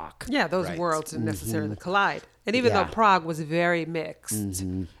feeling of rock. Yeah, those Right. worlds didn't necessarily collide. And even though Yeah. Prague was very mixed,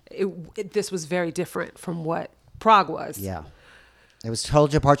 this was very different from what Prague was. Yeah. It was total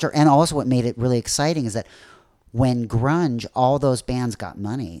departure. And also what made it really exciting is that when grunge, all those bands got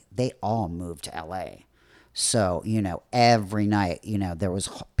money, they all moved to LA. So, you know, every night, you know, there was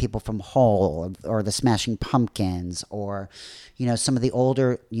people from Hole or the Smashing Pumpkins or, you know, some of the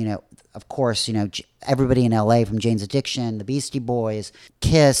older, you know, of course, you know, everybody in LA from Jane's Addiction, the Beastie Boys,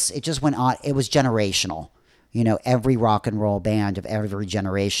 Kiss, it just went on. It was generational. You know, every rock and roll band of every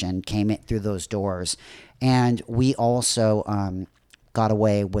generation came in through those doors. And we also got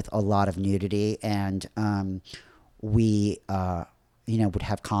away with a lot of nudity, and we, you know, would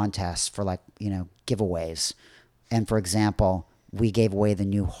have contests for, like, you know, giveaways. And for example, we gave away the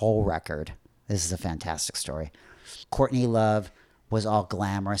new Hole record. This is a fantastic story. Courtney Love was all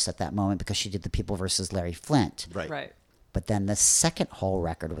glamorous at that moment because she did the People versus Larry Flint. Right. But then the second Hole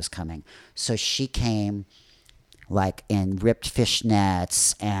record was coming. So she came like in ripped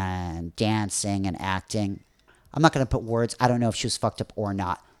fishnets and dancing and acting. I'm not going to put words. I don't know if she was fucked up or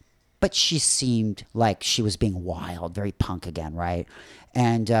not. But she seemed like she was being wild, very punk again, right?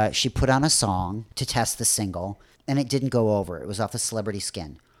 And she put on a song to test the single, and it didn't go over. It was off the Celebrity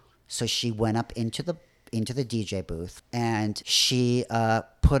Skin. So she went up into the DJ booth, and she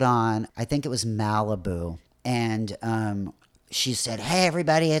put on, I think it was Malibu, and she said, "Hey,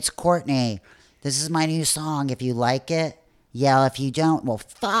 everybody, it's Courtney. This is my new song. If you like it, yell. If you don't, well,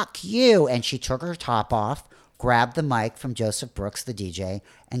 fuck you." And she took her top off, grabbed the mic from Joseph Brooks, the DJ,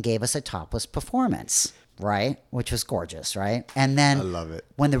 and gave us a topless performance, right? Which was gorgeous, right? And then I love it.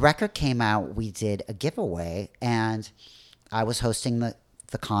 When the record came out, we did a giveaway, and I was hosting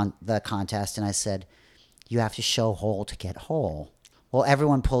the contest, and I said, "You have to show Hole to get Hole." Well,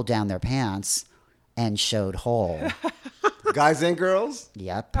 everyone pulled down their pants and showed Hole. Guys and girls?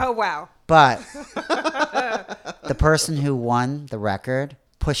 Yep. Oh, wow. But the person who won the record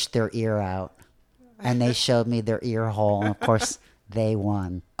pushed their ear out, and they showed me their ear hole, and of course they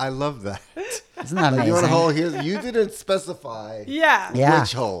won. I love that. Isn't that amazing? You want a hole? You didn't specify Yeah. Yeah.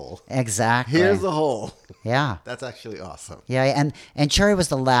 which hole. Exactly. Here's the hole. Yeah. That's actually awesome. Yeah, and Cherry was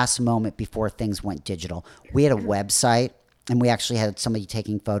the last moment before things went digital. We had a website, and we actually had somebody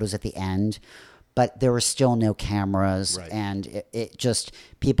taking photos at the end, but there were still no cameras, Right. and it just,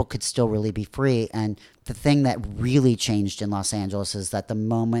 people could still really be free. And the thing that really changed in Los Angeles is that the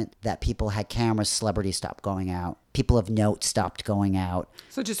moment that people had cameras, celebrities stopped going out. People of note stopped going out.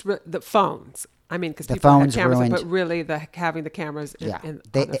 So just the phones. I mean, because The people had phones cameras, ruined- but really having the cameras Yeah, on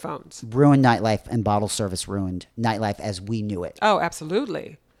they- the phones. Ruined nightlife, and bottle service ruined nightlife as we knew it, Oh,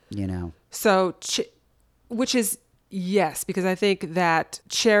 absolutely. you know. So, which is, yes, because I think that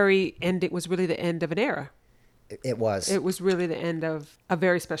Cherry ending was really the end of an era. It was. It was really the end of a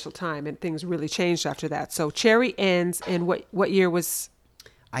very special time, and things really changed after that. So Cherry ends, and what year was?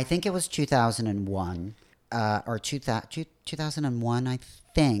 I think it was 2001, or 2001, I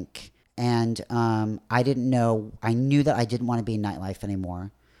think. And I didn't know. I knew that I didn't want to be in nightlife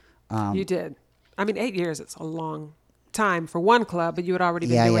anymore. You did. I mean, 8 years, it's a long time for one club, but you had already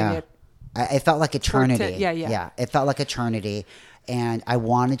been doing it. It felt like eternity. Yeah. It felt like eternity. And I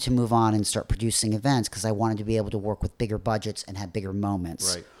wanted to move on and start producing events because I wanted to be able to work with bigger budgets and have bigger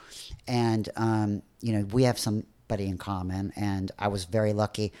moments. Right. And, you know, we have somebody in common, and I was very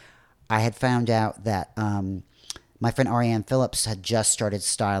lucky. I had found out that my friend Ariane Phillips had just started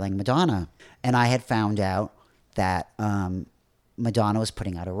styling Madonna. And I had found out that Madonna was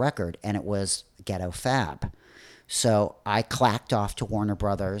putting out a record, and it was Ghetto Fab. So I clacked off to Warner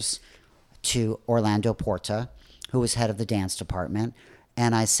Brothers, to Orlando Porta, who was head of the dance department.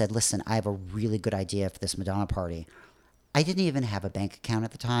 And I said, "Listen, I have a really good idea for this Madonna party." I didn't even have a bank account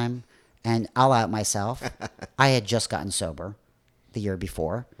at the time. And I'll out myself. I had just gotten sober the year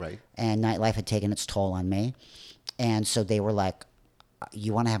before. Right. And nightlife had taken its toll on me. And so they were like,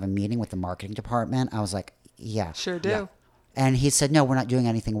 "You want to have a meeting with the marketing department?" I was like, "Yeah." Sure do. Yeah. And he said, "No, we're not doing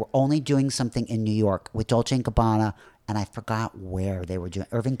anything. We're only doing something in New York with Dolce & Gabbana." And I forgot where they were doing.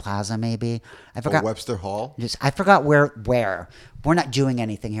 Irving Plaza, maybe. I forgot. Or Webster Hall. I forgot where. We're not doing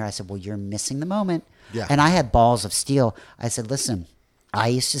anything here. I said, "Well, you're missing the moment." Yeah. And I had balls of steel. I said, "Listen, I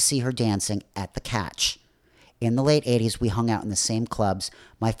used to see her dancing at the Catch. In the late 80s, we hung out in the same clubs.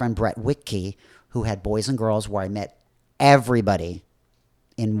 My friend Brett Whitkey, who had Boys and Girls, where I met everybody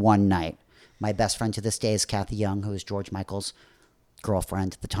in one night. My best friend to this day is Kathy Young, who is George Michael's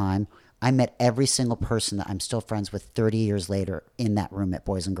girlfriend at the time. I met every single person that I'm still friends with 30 years later in that room at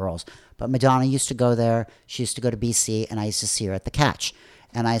Boys and Girls. But Madonna used to go there. She used to go to BC, and I used to see her at the Catch.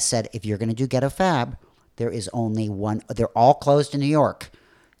 And I said, if you're going to do Ghetto Fab, there is only one. They're all closed in New York.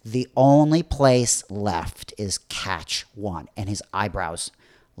 The only place left is Catch One. And his eyebrows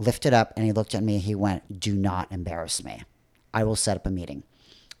lifted up, and he looked at me. He went, do not embarrass me. I will set up a meeting.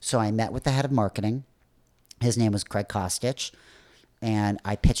 So I met with the head of marketing. His name was Craig Kostich. And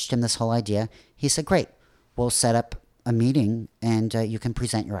I pitched him this whole idea. He said, great, we'll set up a meeting and you can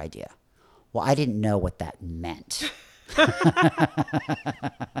present your idea. Well, I didn't know what that meant.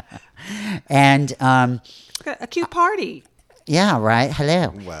 And a cute party. yeah, right.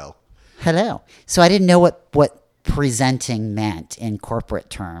 Hello. Well, Hello. So I didn't know what presenting meant in corporate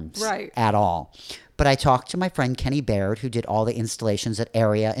terms Right. at all. But I talked to my friend Kenny Baird, who did all the installations at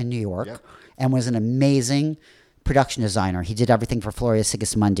Area in New York Yep. and was an amazing production designer. He did everything for Floria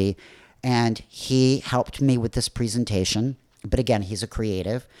Sigismundi, and he helped me with this presentation. But again, he's a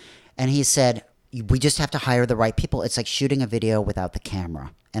creative. And he said, we just have to hire the right people. It's like shooting a video without the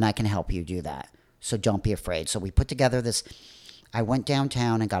camera, and I can help you do that. So don't be afraid. So we put together this. I went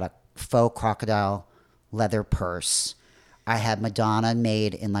downtown and got a faux crocodile leather purse. I had Madonna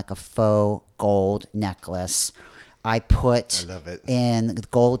made in like a faux gold necklace. I put I love it. in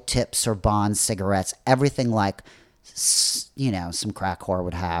gold tip Sorbonne cigarettes, everything like, some crack whore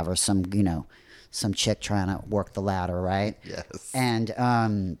would have, or some chick trying to work the ladder, right? Yes.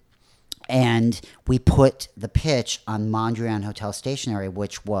 And we put the pitch on Mondrian Hotel Stationery,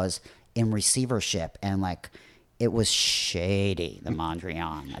 which was in receivership, and like it was shady, the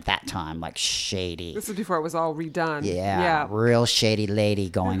Mondrian at that time, like shady. This is before it was all redone. Yeah, real shady lady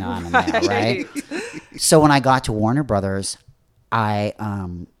going on in there, right? So when I got to Warner Brothers, I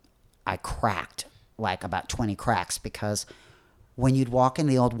cracked like about 20 cracks, because when you'd walk in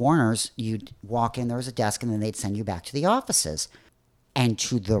the old Warners, you'd walk in, there was a desk, and then they'd send you back to the offices. And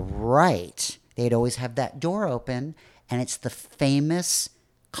to the right, they'd always have that door open, and it's the famous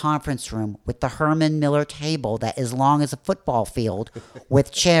conference room with the Herman Miller table that is long as a football field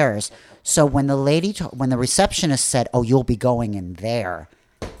with chairs. So when the receptionist said, "Oh, you'll be going in there,"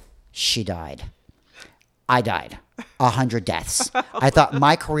 she died. I died. 100 deaths. I thought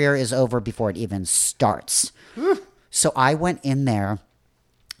my career is over before it even starts. So I went in there,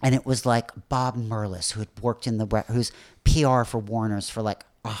 and it was like Bob Merlis, who had worked who's PR for Warner's for like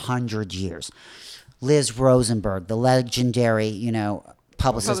 100 years. Liz Rosenberg, the legendary,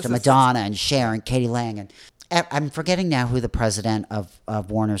 publicist of Madonna and Cher and Katie Lang. And I'm forgetting now who the president of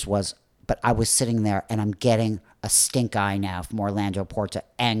Warner's was, but I was sitting there, and I'm getting a stink eye now from Orlando Porta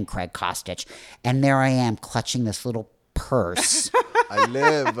and Craig Kostich. And there I am clutching this little purse. I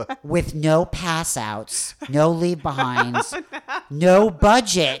live. With no pass outs, no leave behinds, no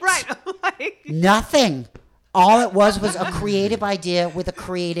budget. Right. Nothing. All it was a creative idea with a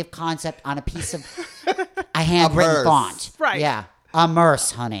creative concept on a piece of a handwritten font. Right. Yeah.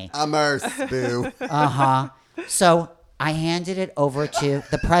 Immerse, honey. Immerse, boo. So I handed it over to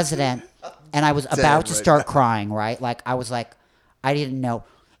the president, and I was about to start crying, right? Like, I was like, I didn't know.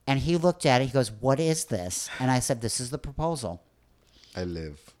 And he looked at it. He goes, "What is this?" And I said, "This is the proposal." I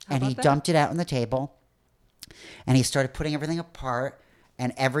live. And he dumped it out on the table, and he started putting everything apart,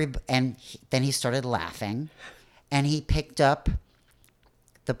 and then he started laughing, and he picked up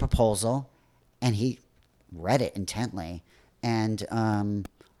the proposal, and he read it intently, and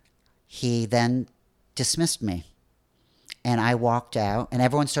he then dismissed me. And I walked out, and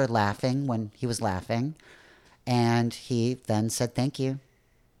everyone started laughing when he was laughing, and he then said, "Thank you."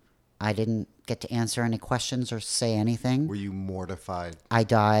 I didn't get to answer any questions or say anything. Were you mortified? I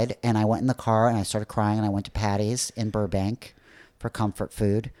died, and I went in the car, and I started crying, and I went to Patty's in Burbank for comfort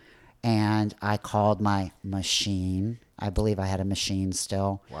food, and I called my machine. I believe I had a machine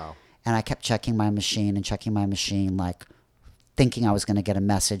still. Wow. And I kept checking my machine, like thinking I was going to get a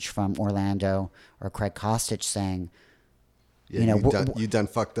message from Orlando or Craig Kostich saying, Yeah, you done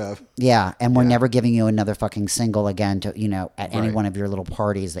fucked up. yeah, and we're never giving you another fucking single again to, at any Right. one of your little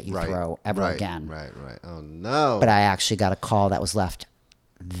parties that you throw ever again. Right. Oh, no. But I actually got a call that was left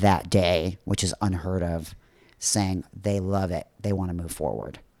that day, which is unheard of, saying they love it. They want to move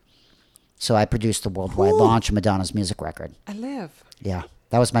forward. So I produced the worldwide launch of Madonna's music record. I live. Yeah,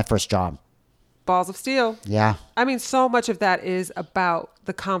 that was my first job. Balls of steel. Yeah. I mean, so much of that is about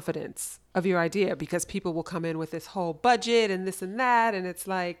the confidence of your idea, because people will come in with this whole budget and this and that, and it's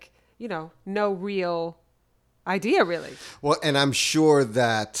like, no real idea really. Well, and I'm sure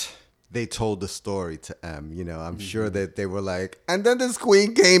that they told the story to M. I'm sure that they were like, and then this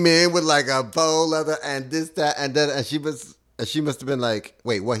queen came in with like a bow leather and this, that, and then, and And she must have been like,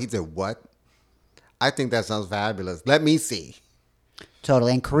 wait, what? He did what? I think that sounds fabulous. Let me see.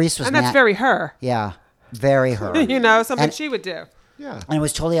 Totally. And Carice was And that's very her. Yeah, very her. You know, something And- she would do. Yeah. And it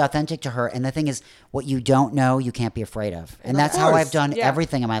was totally authentic to her. And the thing is, what you don't know, you can't be afraid of. And that's how course. I've done Yeah.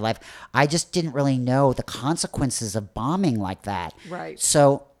 everything in my life. I just didn't really know the consequences of bombing like that. Right.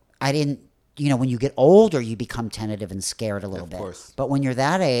 So I didn't, when you get older, you become tentative and scared a little bit. course. But when you're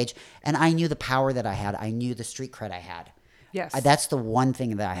that age, and I knew the power that I had, I knew the street cred I had. Yes. That's the one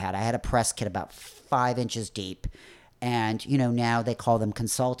thing that I had. I had a press kit about 5 inches deep. And, now they call them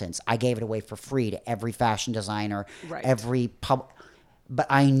consultants. I gave it away for free to every fashion designer, Right. every But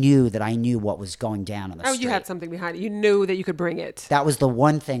I knew that I knew what was going down on the Oh, street. you had something behind it. You knew that you could bring it. That was the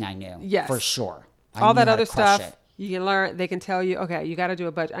one thing I knew. Yes. For sure. I All knew that how to other crush stuff, it. you can learn. They can tell you, okay, you got to do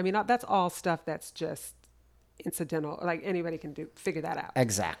a budget. I mean, that's all stuff that's just incidental. Like anybody can figure that out.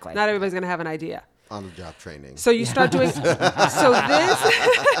 Exactly. Not everybody's going to have an idea. On the job training. So you start doing, so this,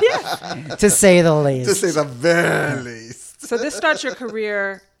 To say the To least. say the very least. so this starts your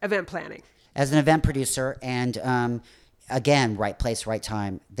career event planning. As an event producer, and again, right place, right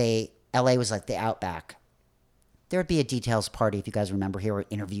time. LA was like the Outback. There would be a details party, if you guys remember here, or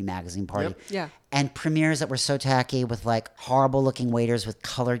interview magazine party. Yep. Yeah. And premieres that were so tacky with like horrible looking waiters with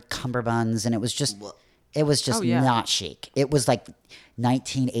colored cummerbunds. And it was just Oh, yeah. not chic. It was like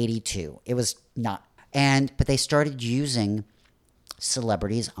 1982. It was not. But they started using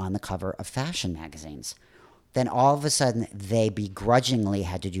celebrities on the cover of fashion magazines. Then all of a sudden, they begrudgingly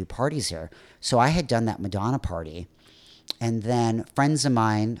had to do parties here. So I had done that Madonna party. And then friends of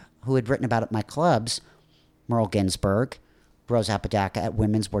mine who had written about it at my clubs, Merle Ginsburg, Rose Apodaca at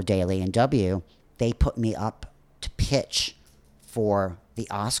Women's Wear Daily and W, they put me up to pitch for the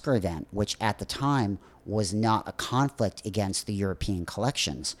Oscar event, which at the time was not a conflict against the European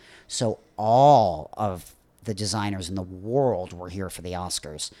collections. So all of the designers in the world were here for the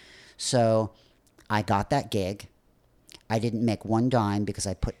Oscars. So I got that gig. I didn't make one dime because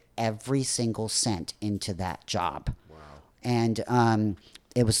I put every single cent into that job. Wow. And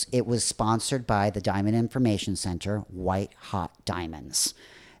it was sponsored by the Diamond Information Center, White Hot Diamonds.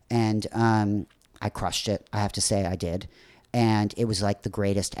 And I crushed it. I have to say I did. And it was like the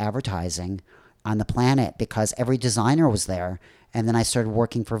greatest advertising on the planet because every designer was there. And then I started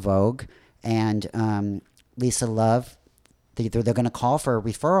working for Vogue and Lisa Love. They're going to call for a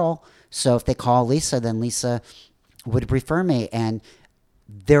referral. So if they call Lisa, then Lisa would refer me. And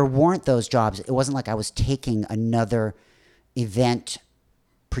there weren't those jobs. It wasn't like I was taking another event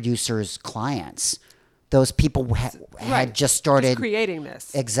producer's clients. Those people had just started creating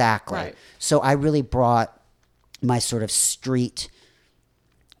this. Exactly. Right. So I really brought my sort of street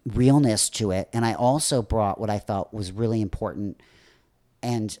realness to it. And I also brought what I felt was really important.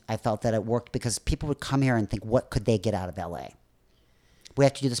 And I felt that it worked because people would come here and think, what could they get out of LA? We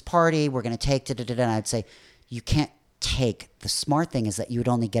have to do this party. We're going to take, and I'd say, you can't take. The smart thing is that you would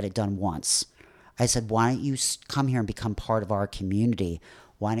only get it done once. I said, why don't you come here and become part of our community?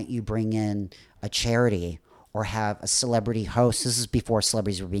 Why don't you bring in a charity or have a celebrity host? This is before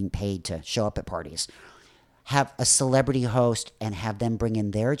celebrities were being paid to show up at parties. Have a celebrity host and have them bring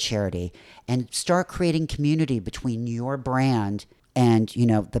in their charity and start creating community between your brand and,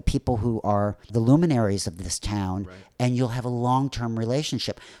 the people who are the luminaries of this town, right. And you'll have a long-term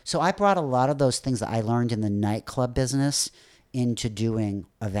relationship. So I brought a lot of those things that I learned in the nightclub business into doing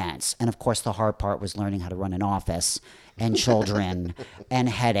events. And of course, the hard part was learning how to run an office and children and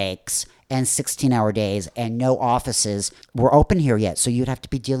headaches and 16-hour days and no offices were open here yet. So you'd have to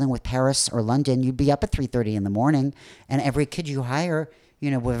be dealing with Paris or London. You'd be up at 3:30 in the morning and every kid you hire,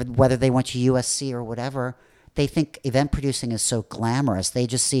 whether they went to USC or whatever, they think event producing is so glamorous. They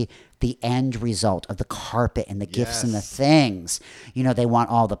just see the end result of the carpet and the gifts and the things. They want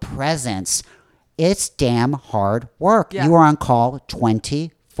all the presents. It's damn hard work. Yeah. You are on call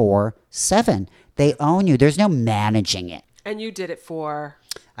 24/7. They own you. There's no managing it. And you did it for?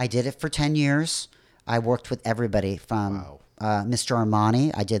 I did it for 10 years. I worked with everybody from Mr.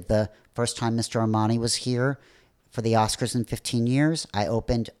 Armani. I did the first time Mr. Armani was here for the Oscars in 15 years. I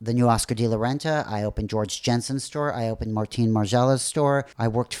opened the new Oscar de la Renta. I opened George Jensen's store. I opened Martine Margiela's store. I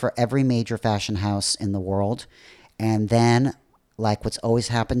worked for every major fashion house in the world. And then, like what's always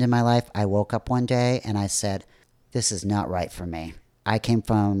happened in my life, I woke up one day and I said, this is not right for me. I came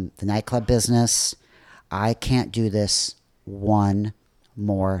from the nightclub business. I can't do this one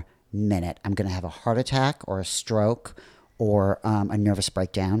more minute. I'm going to have a heart attack or a stroke or a nervous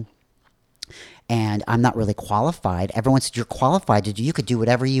breakdown. And I'm not really qualified. Everyone said, you're qualified to do, you could do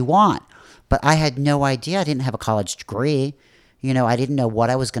whatever you want. But I had no idea. I didn't have a college degree. I didn't know what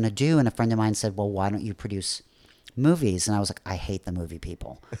I was going to do. And a friend of mine said, well, why don't you produce movies, and I was like, I hate the movie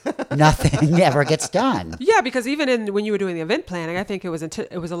people. Nothing ever gets done. Yeah, because even when you were doing the event planning, I think it was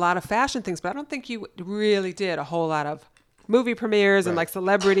a lot of fashion things, but I don't think you really did a whole lot of movie premieres and like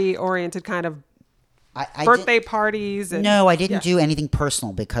celebrity oriented kind of birthday parties. And, no, I didn't do anything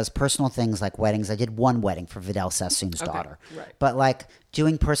personal, because personal things like weddings, I did one wedding for Vidal Sassoon's daughter. Right. But like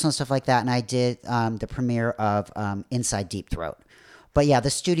doing personal stuff like that, and I did the premiere of Inside Deep Throat. But yeah, the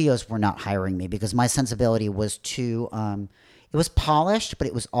studios were not hiring me because my sensibility was too, it was polished, but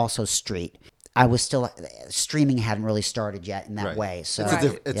it was also street. I was still, streaming hadn't really started yet in that way. So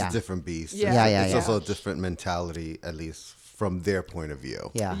it's a different beast. Yeah. It's also a different mentality, at least from their point of view.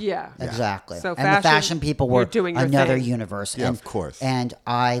 Yeah. Exactly. So and the fashion people were doing your another thing. universe. Yeah, and, of course. And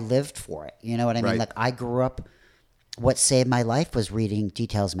I lived for it. You know what I mean? Right. Like I grew up, what saved my life was reading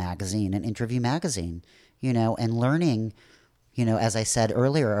Details magazine and Interview magazine, you know, and learning, you know, as I said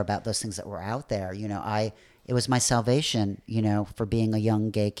earlier about those things that were out there. You know, it was my salvation, you know, for being a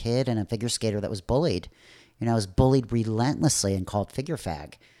young gay kid and a figure skater that was bullied. You know, I was bullied relentlessly and called figure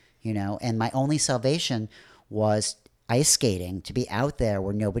fag, you know, and my only salvation was ice skating, to be out there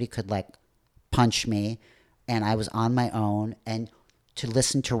where nobody could like punch me, and I was on my own, and to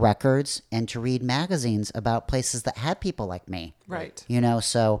listen to records and to read magazines about places that had people like me. Right. You know,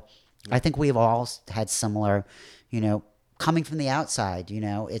 so I think we've all had similar, you know, coming from the outside, you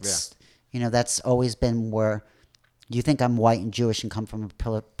know, it's, you know, that's always been where you think I'm white and Jewish and come from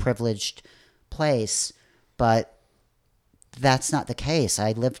a privileged place, but that's not the case.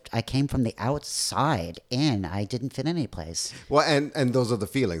 I came from the outside in. I didn't fit any place. Well, and those are the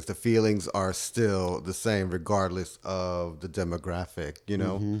feelings. The feelings are still the same regardless of the demographic, you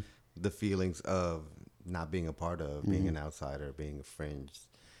know? The feelings of not being a part of, being an outsider, being a fringe,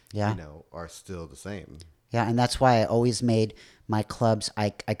 you know, are still the same. Yeah, and that's why I always made my clubs, I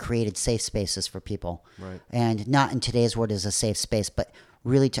created safe spaces for people. Right. And not in today's word as a safe space, but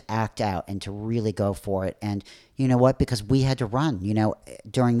really to act out and to really go for it. And you know what? Because we had to run, you know,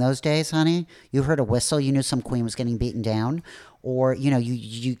 during those days, honey, you heard a whistle, you knew some queen was getting beaten down, or, you know,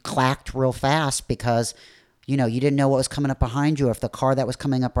 you clacked real fast because, you know, you didn't know what was coming up behind you, or if the car that was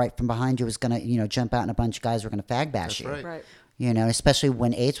coming up right from behind you was going to, you know, jump out and a bunch of guys were going to fag bash you. Right. You know, especially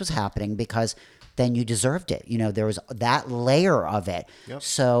when AIDS was happening, because then you deserved it. You know, there was that layer of it. Yep.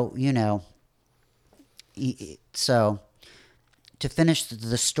 So, you know, so to finish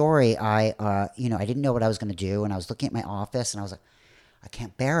the story, you know, I didn't know what I was going to do, and I was looking at my office, and I was like, I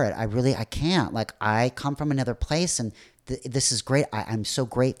can't bear it. I can't. Like, I come from another place, and this is great. I'm so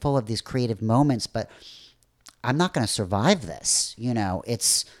grateful of these creative moments, but I'm not going to survive this. You know,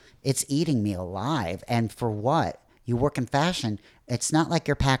 it's eating me alive. And for what? You work in fashion. It's not like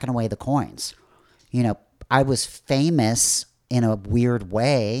you're packing away the coins. You know, I was famous in a weird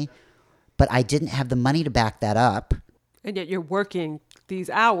way, but I didn't have the money to back that up. And yet you're working these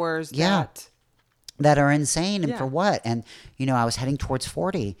hours that are insane. And for what? And, you know, I was heading towards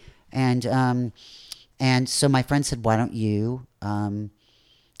 40. And so my friend said, why don't you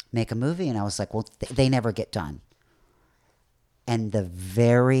make a movie? And I was like, well, they never get done. And the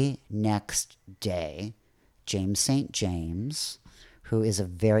very next day, James St. James, who is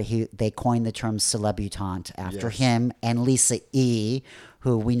they coined the term celebutante after him, and Lisa E.,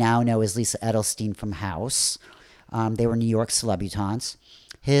 who we now know as Lisa Edelstein from House. They were New York celebutantes.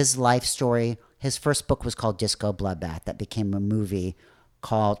 His life story, his first book was called Disco Bloodbath, that became a movie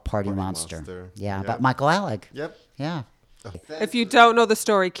called Party Monster. Yeah, about Michael Alec. Yep. Yeah. If you don't know the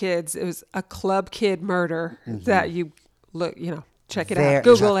story, kids, it was a club kid murder that you look, you know, check it out.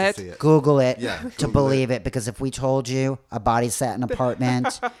 Google it. Google it Yeah, to believe it. Because if we told you a body sat in an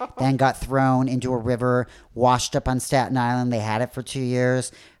apartment, then got thrown into a river, washed up on Staten Island, they had it for 2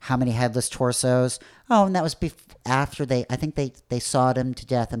 years, how many headless torsos? Oh, and that was after I think they sawed him to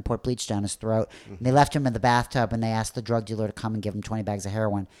death and poured bleach down his throat. And they left him in the bathtub, and they asked the drug dealer to come and give him 20 bags of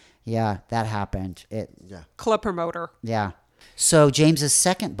heroin. Yeah, that happened. Club promoter. Yeah. So James's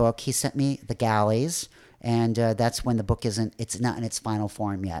second book, he sent me The Galleys. And that's when the book it's not in its final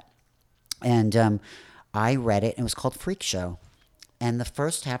form yet. And I read it, and it was called Freak Show. And the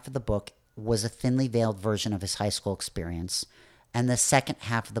first half of the book was a thinly veiled version of his high school experience. And the second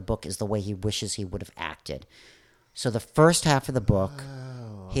half of the book is the way he wishes he would have acted. So the first half of the book,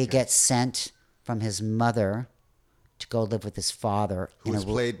 he gets sent from his mother to go live with his father. Who was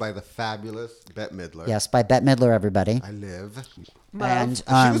played by the fabulous Bette Midler. Yes, by Bette Midler, everybody. I live. And she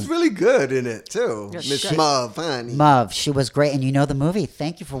was really good in it, too. Miss Muv, honey. Muv, she was great. And you know the movie.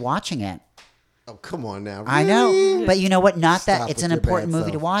 Thank you for watching it. Oh, come on now. Really? I know. But you know what? Not Stop that it's with an your important bad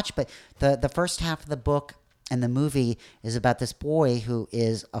movie to self. watch, but the first half of the book and the movie is about this boy who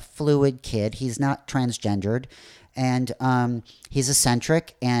is a fluid kid. He's not transgendered. And he's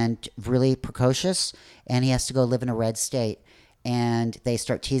eccentric and really precocious, and he has to go live in a red state. And they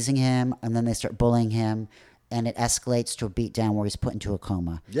start teasing him, and then they start bullying him, and it escalates to a beatdown where he's put into a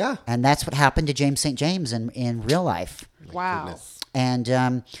coma. Yeah. And that's what happened to James St. James in real life. Wow. Goodness.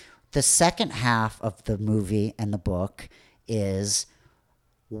 And the second half of the movie and the book is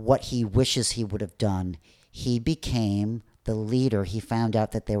what he wishes he would have done. He became the leader. He found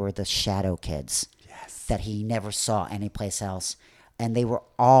out that they were the shadow kids. Yes. That he never saw anyplace else. And they were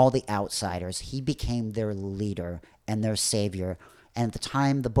all the outsiders. He became their leader and their savior. And at the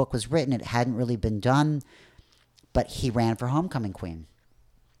time the book was written, it hadn't really been done, but he ran for Homecoming Queen.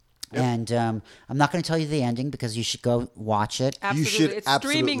 Yep. And I'm not going to tell you the ending because you should go watch it. Absolutely. You should it's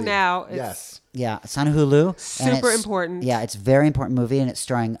absolutely. streaming now. Yes. Yeah, it's on Hulu. Super important. Yeah, it's a very important movie, and it's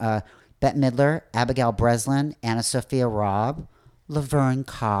starring Bette Midler, Abigail Breslin, Anna Sophia Robb, Laverne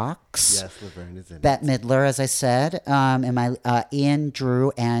Cox. Yes, Laverne is in it. Bette Midler, as I said, and Ian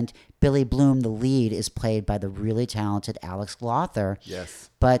Drew and Billy Bloom. The lead is played by the really talented Alex Lawther. Yes.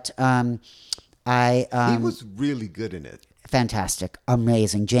 But he was really good in it. Fantastic,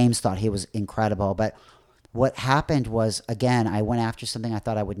 amazing. James thought he was incredible, but what happened was, again, I went after something I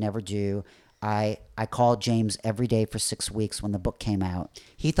thought I would never do. I called James every day for 6 weeks when the book came out.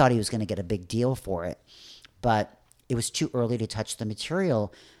 He thought he was going to get a big deal for it, but it was too early to touch the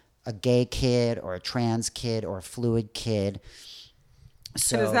material. A gay kid or a trans kid or a fluid kid.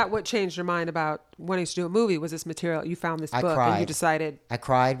 So And is that what changed your mind about wanting to do a movie? Was this material? You found this I book cried. and you decided. I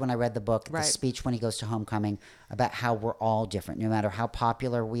cried when I read the book, Right. the speech when he goes to Homecoming, about how we're all different, no matter how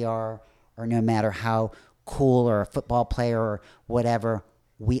popular we are or no matter how cool or a football player or whatever,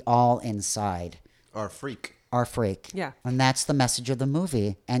 we all inside Or freak. are freak. Yeah. And that's the message of the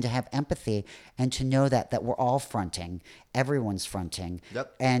movie. And to have empathy and to know that we're all fronting. Everyone's fronting.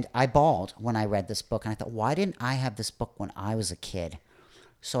 Yep. And I bawled when I read this book. And I thought, why didn't I have this book when I was a kid?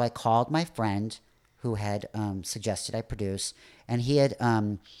 So I called my friend who had suggested I produce. And he had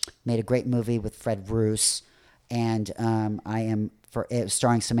made a great movie with Fred Roos. And it was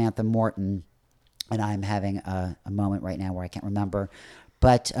starring Samantha Morton. And I'm having a moment right now where I can't remember.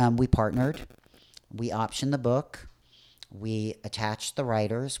 But we partnered. We optioned the book. We attached the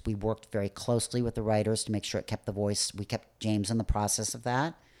writers. We worked very closely with the writers to make sure it kept the voice. We kept James in the process of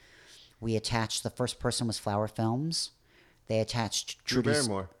that. We attached, the first person was Flower Films. They attached Drew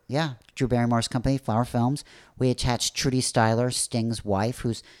Barrymore. Yeah, Drew Barrymore's company, Flower Films. We attached Trudy Styler, Sting's wife,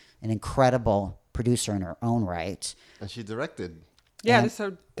 who's an incredible producer in her own right. And she directed. Yeah, And this is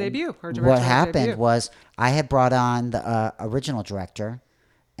her debut. Her What happened debut. was I had brought on the original director,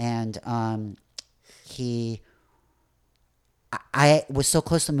 and I was so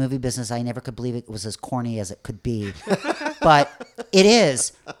close to the movie business, I never could believe it was as corny as it could be. But it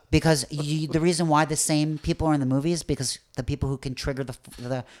is, because the reason why the same people are in the movie is because the people who can trigger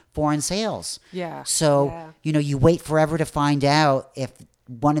the foreign sales. Yeah. So, Yeah. you wait forever to find out if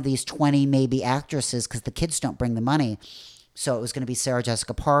one of these 20 maybe actresses, because the kids don't bring the money. So it was going to be Sarah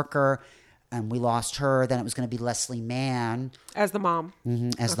Jessica Parker, and we lost her. Then it was going to be Leslie Mann. As the mom.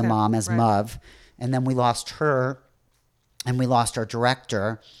 As the Okay, mom, as right. Muv. And then we lost her, and we lost our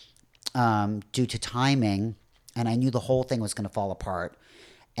director due to timing. And I knew the whole thing was going to fall apart.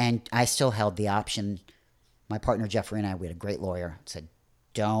 And I still held the option. My partner Jeffrey and I, we had a great lawyer, said,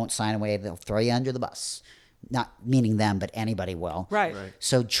 don't sign away. They'll throw you under the bus. Not meaning them, but anybody will. Right.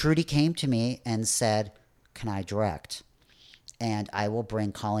 So Trudy came to me and said, can I direct? And I will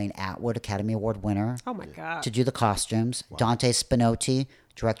bring Colleen Atwood, Academy Award winner, Oh my God. to do the costumes. Dante Spinotti,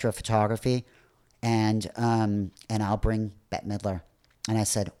 director of photography, and I'll bring Bette Midler. And I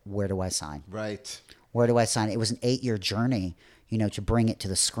said, where do I sign? Right. Where do I sign? It was an 8-year journey, to bring it to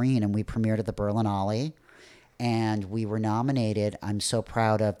the screen. And we premiered at the Berlinale, and we were nominated. I'm so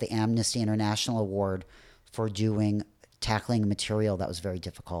proud of the Amnesty International Award for tackling material that was very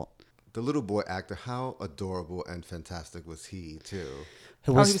difficult. The little boy actor, how adorable and fantastic was he, too? It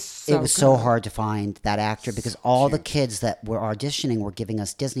he was, was so it was so good. hard to find that actor because all the kids that were auditioning were giving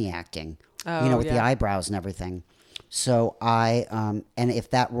us Disney acting, with the yeah. eyebrows and everything. So and if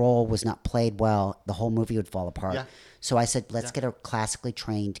that role was not played well, the whole movie would fall apart. Yeah. So I said, let's get a classically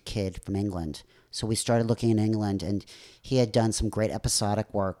trained kid from England. So we started looking in England, and he had done some great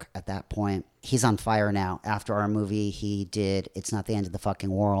episodic work at that point. He's on fire now. After our movie, he did It's Not the End of the Fucking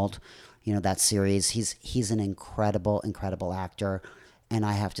World, that series. He's an incredible, incredible actor. And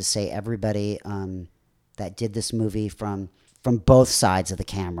I have to say, everybody that did this movie from both sides of the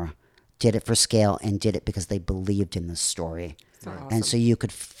camera did it for scale and did it because they believed in the story. And so you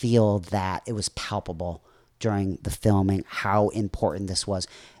could feel that. It was palpable during the filming how important this was.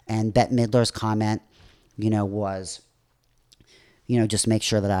 And Bette Midler's comment was, just make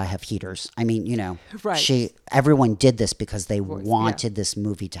sure that I have heaters. I mean, Right. everyone did this because they wanted this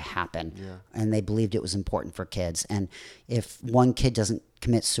movie to happen, and they believed it was important for kids. And if one kid doesn't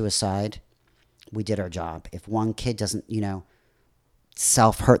commit suicide, we did our job. If one kid doesn't,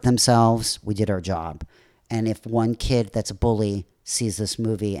 self-hurt themselves, we did our job. And if one kid that's a bully sees this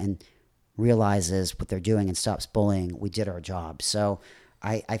movie and realizes what they're doing and stops bullying, we did our job. So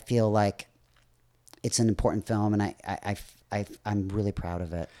I feel like it's an important film, and I'm really proud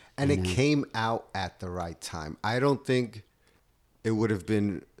of it. And it came out at the right time. I don't think it would have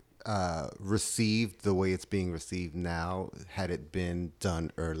been received the way it's being received now had it been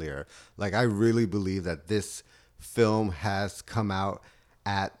done earlier. Like, I really believe that this film has come out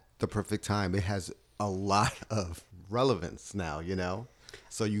at the perfect time. It has a lot of relevance now,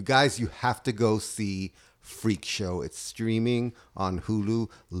 So you guys, you have to go see Freak Show. It's streaming on Hulu.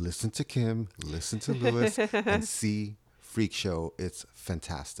 Listen to Kim, listen to Lewis, and see Freak Show. It's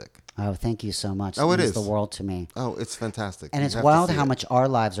fantastic. Oh, thank you so much. Oh, it means is the world to me. Oh, it's fantastic. And You it's have to wild see how it. much our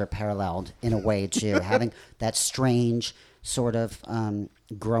lives are paralleled in a way too. Having that strange sort of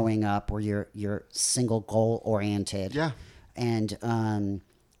growing up where you're single goal oriented. Yeah. And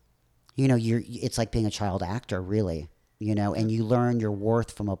it's like being a child actor, really. And you learn your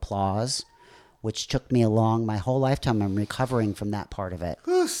worth from applause, which took me along my whole lifetime. I'm recovering from that part of it.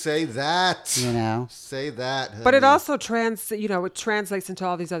 Ooh, say that. Say that. But it honey. also it translates into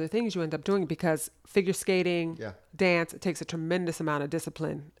all these other things you end up doing, because figure skating, dance, it takes a tremendous amount of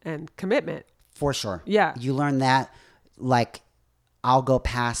discipline and commitment. For sure. Yeah. You learn that, like, I'll go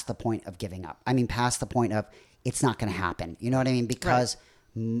past the point of giving up. I mean, past the point of it's not going to happen. You know what I mean? Because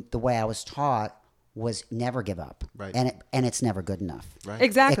the way I was taught was never give up. Right. And it's never good enough. Right.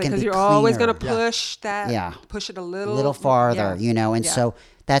 Exactly, It can because be you're always cleaner. going to push that, Yeah. push it a A little, little farther, yeah. and Yeah. so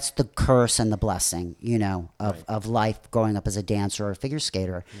that's the curse and the blessing, of life growing up as a dancer or a figure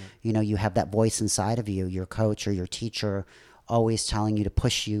skater. You have that voice inside of you, your coach or your teacher, always telling you to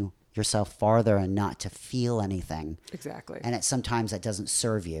push yourself farther and not to feel anything. Exactly. And sometimes that doesn't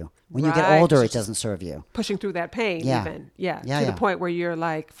serve you. When you get Right. older, it Just doesn't serve you. Pushing through that pain, Yeah. even. Yeah, to yeah. the point where you're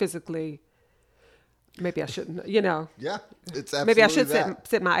like physically, maybe I shouldn't, Yeah, it's absolutely maybe I should that.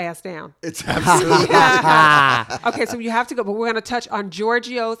 sit my ass down. It's absolutely that. Okay, so you have to go, but we're going to touch on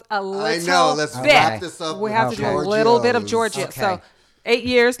Giorgio's a little I know. Let's bit. wrap this up. We with have to do a little bit of Giorgio's. Giorgio. Okay. So 8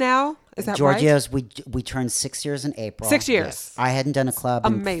 years now, is that right? Giorgio's, we turned 6 years in April. 6 years. I hadn't done a club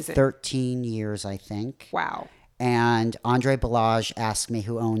Amazing. in 13 years, I think. Wow. And Andre Balazs asked me,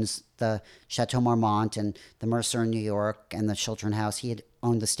 who owns the Chateau Marmont and the Mercer in New York and the Chiltern House. He had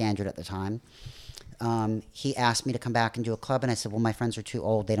owned the Standard at the time. He asked me to come back and do a club, and I said, well, my friends are too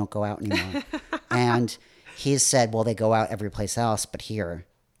old. They don't go out anymore. And he said, well, they go out every place else, but here,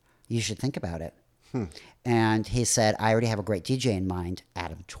 you should think about it. And he said, I already have a great DJ in mind,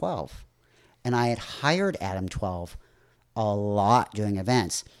 Adam 12. And I had hired Adam 12 a lot doing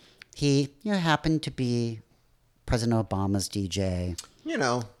events. He happened to be President Obama's DJ.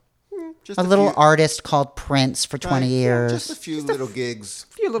 Just A little few, artist called Prince for 20 right, years. Just a few little gigs.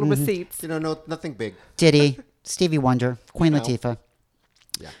 A few little receipts. Nothing big. Diddy, Stevie Wonder, Queen know. Latifah.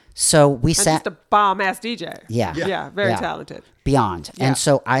 Yeah. So we And sat just a bomb ass DJ. Yeah. Yeah, very Yeah. talented. beyond. Yeah. And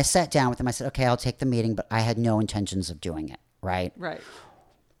so I sat down with him. I said, okay, I'll take the meeting, but I had no intentions of doing it. Right. Right.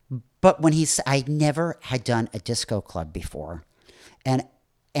 But when I never had done a disco club before.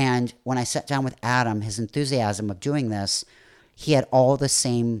 And when I sat down with Adam, his enthusiasm of doing this, he had all the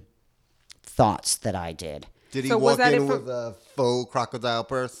same thoughts that I did. Did he So was walk that in it for- with a faux crocodile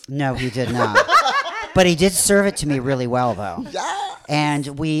purse? No, he did not. But he did serve it to me really well, though. Yeah.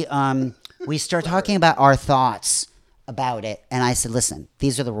 And we started talking about our thoughts about it. And I said, listen,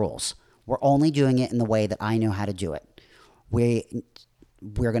 these are the rules. We're only doing it in the way that I know how to do it. We're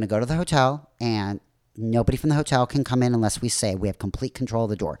going to go to the hotel, and nobody from the hotel can come in unless we say we have complete control of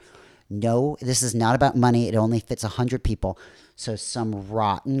the door. No, this is not about money. It only fits 100 people. So some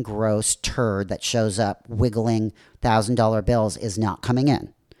rotten, gross turd that shows up wiggling $1,000 bills is not coming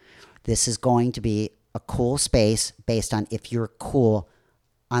in. This is going to be a cool space based on if you're cool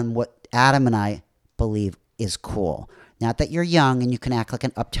on what Adam and I believe is cool. Not that you're young and you can act like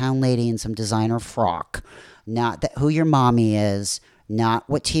an uptown lady in some designer frock. Not that who your mommy is. Not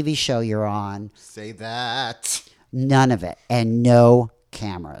what TV show you're on. Say that. None of it. And no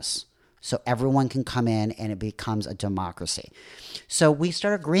cameras. So everyone can come in and it becomes a democracy. So we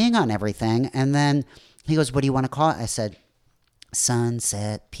start agreeing on everything. And then he goes, what do you want to call it? I said,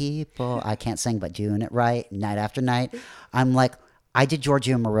 Sunset People. I can't sing, but doing it right night after night. I'm like, I did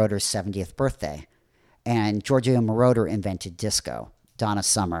Giorgio Moroder's 70th birthday. And Giorgio Moroder invented disco. Donna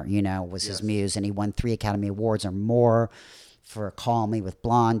Summer, was his muse, and he won 3 Academy Awards or more for Call Me with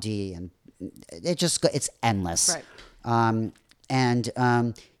Blondie, and it's endless. Right.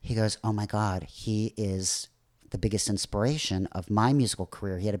 He goes, oh my God, he is the biggest inspiration of my musical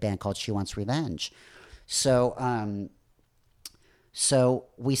career. He had a band called She Wants Revenge. So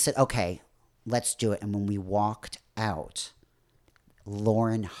we said, okay, let's do it. And when we walked out,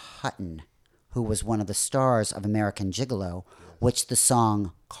 Lauren Hutton, who was one of the stars of American Gigolo, which the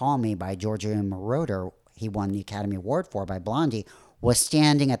song Call Me by Giorgio Moroder, he won the Academy Award for by Blondie, was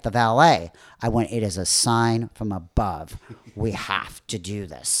standing at the valet. I went, it is a sign from above. We have to do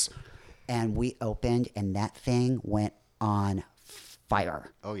this. And we opened, and that thing went on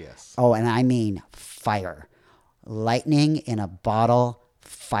fire. Oh, yes. Oh, and I mean fire. Lightning in a bottle,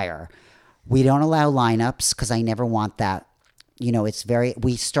 fire. We don't allow lineups because I never want that.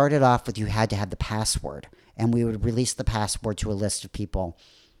 We started off with you had to have the password, and we would release the password to a list of people,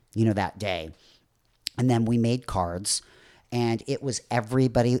 that day. And then we made cards, and it was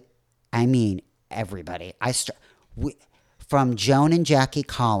everybody. I mean, everybody. From Joan and Jackie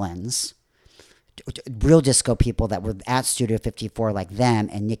Collins, real disco people that were at Studio 54 like them,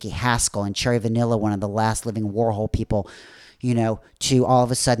 and Nikki Haskell and Cherry Vanilla, one of the last living Warhol people, to all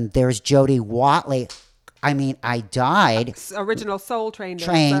of a sudden there's Jody Watley. I mean, I died. Original Soul Train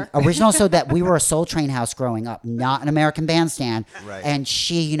dancer. Original, so that we were a Soul Train house growing up, not an American Bandstand. Right. And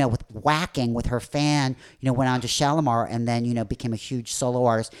she, with whacking with her fan, went on to Shalimar and then, became a huge solo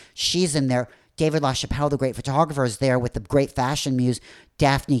artist. She's in there. David LaChapelle, the great photographer, is there with the great fashion muse,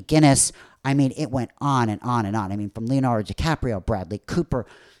 Daphne Guinness. I mean, it went on and on and on. I mean, from Leonardo DiCaprio, Bradley Cooper,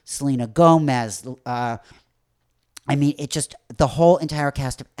 Selena Gomez, the whole entire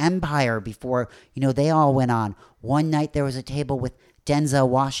cast of Empire before, they all went on. One night there was a table with Denzel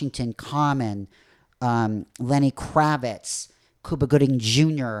Washington, Common, Lenny Kravitz, Cuba Gooding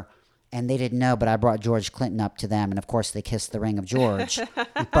Jr., and they didn't know, but I brought George Clinton up to them, and of course they kissed the ring of George.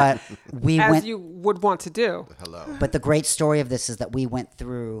 But As you would want to do. Hello. But the great story of this is that we went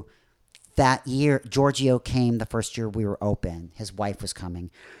through that year. Giorgio came the first year we were open. His wife was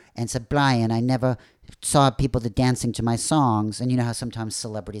coming and said, Brian, I never saw people dancing to my songs. And you know how sometimes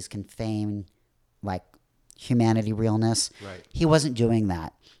celebrities can feign like humanity, realness. Right. He wasn't doing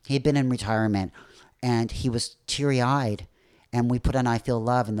that. He had been in retirement and he was teary-eyed. And we put on I Feel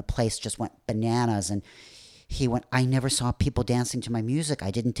Love and the place just went bananas. And he went, I never saw people dancing to my music.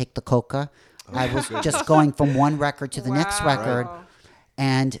 I didn't take the coca. I was just going from one record to the next record. Right.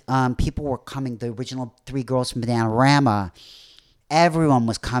 And people were coming, the original 3 girls from Bananarama. Everyone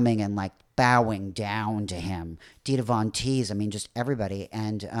was coming and like bowing down to him. Dita Von Teese, I mean, just everybody.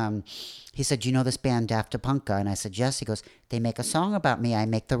 And he said, you know this band Daft Punka? And I said, yes. He goes, they make a song about me. I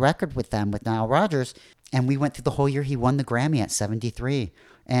make the record with them, with Nile Rodgers. And we went through the whole year. He won the Grammy at 73.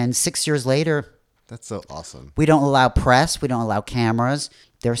 And 6 years later... That's so awesome. We don't allow press. We don't allow cameras.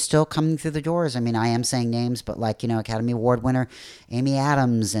 They're still coming through the doors. I mean, I am saying names, but like, Academy Award winner Amy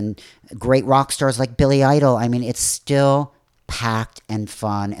Adams and great rock stars like Billy Idol. I mean, it's still packed and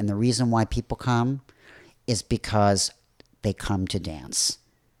fun. And the reason why people come is because they come to dance.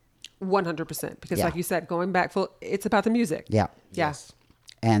 100%. Because Yeah. like you said, going back full, it's about the music. Yeah. Yeah. Yes.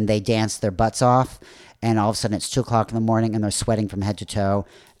 And they dance their butts off. And all of a sudden it's 2 o'clock in the morning and they're sweating from head to toe.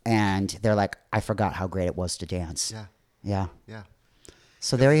 And they're like, I forgot how great it was to dance. Yeah. Yeah. Yeah.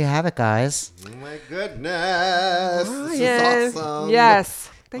 So there you have it, guys. Oh my goodness. This yes. is awesome. Yes.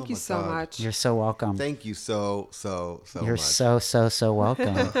 Thank Oh you my so God. much. You're so welcome. Thank you so You're much. so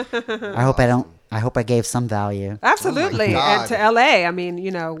welcome. I hope I gave some value. Absolutely. Oh my And to God. LA, I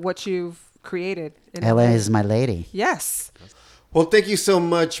mean, what you've created. In LA is my lady. Yes. Well, thank you so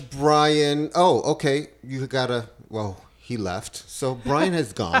much, Brian. Oh, okay. You gotta, he left. So Brian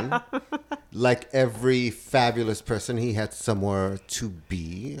has gone. Like every fabulous person, he had somewhere to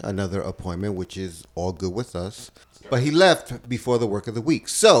be, another appointment, which is all good with us. But he left before the work of the week.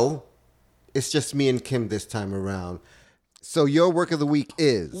 So it's just me and Kim this time around. So your work of the week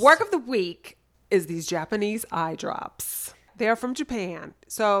is? Work of the week is these Japanese eye drops. They're from Japan.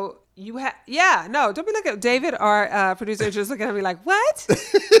 So you have, don't be looking at David, our producer, just looking at me like, what?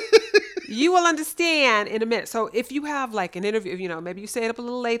 You will understand in a minute. So if you have like an interview, maybe you stayed up a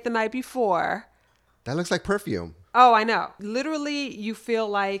little late the night before. That looks like perfume. Oh, I know. Literally, you feel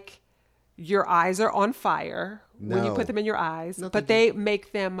like your eyes are on fire when you No. put them in your eyes, No, but thank they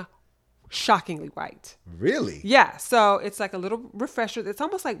make them shockingly white. Really? Yeah. So it's like a little refresher. It's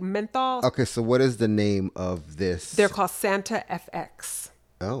almost like menthol. Okay, so what is the name of this? They're called Santa FX.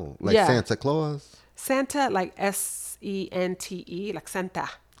 Oh, like Yeah. Santa Claus? Santa, like Sente, like Santa.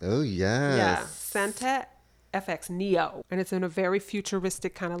 Oh, yes. Yeah. Santa FX Neo, and it's in a very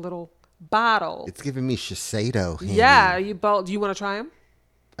futuristic kind of little bottle. It's giving me Shiseido. Handy. Yeah, you both. Do you want to try them?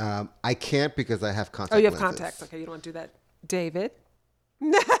 I can't because I have contact Oh, you have lenses. contacts. Okay, you don't want to do that, David.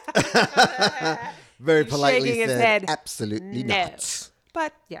 Very He's politely shaking his said, head. absolutely No. not.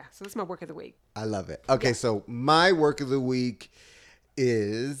 But yeah, so that's my work of the week. I love it. Okay, so my work of the week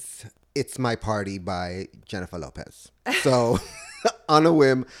is It's My Party by Jennifer Lopez. So on a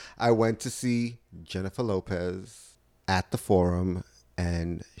whim, I went to see Jennifer Lopez at the Forum,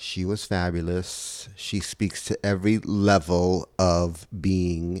 and she was fabulous. She speaks to every level of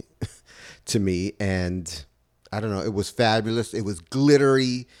being to me, and I don't know, it was fabulous. It was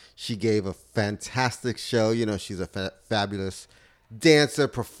glittery. She gave a fantastic show. You know, she's a fabulous dancer,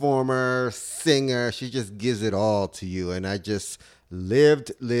 performer, singer. She just gives it all to you. And I just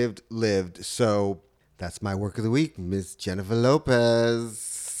lived. So that's my work of the week, Miss Jennifer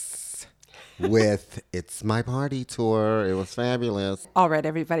Lopez with It's My Party Tour. It was fabulous. All right,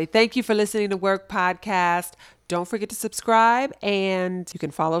 everybody. Thank you for listening to Work Podcast. Don't forget to subscribe, and you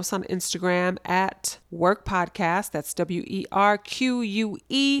can follow us on Instagram at Work Podcast. That's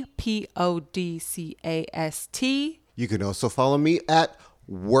WERQUEPODCAST. You can also follow me at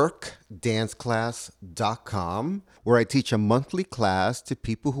workdanceclass.com, where I teach a monthly class to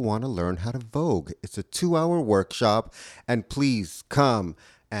people who want to learn how to Vogue. It's a 2-hour workshop, and please come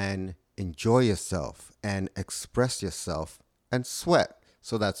and enjoy yourself and express yourself and sweat.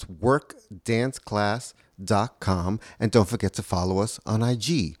 So that's workdanceclass.com. And don't forget to follow us on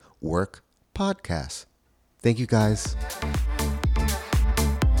IG, Work Podcast. Thank you, guys.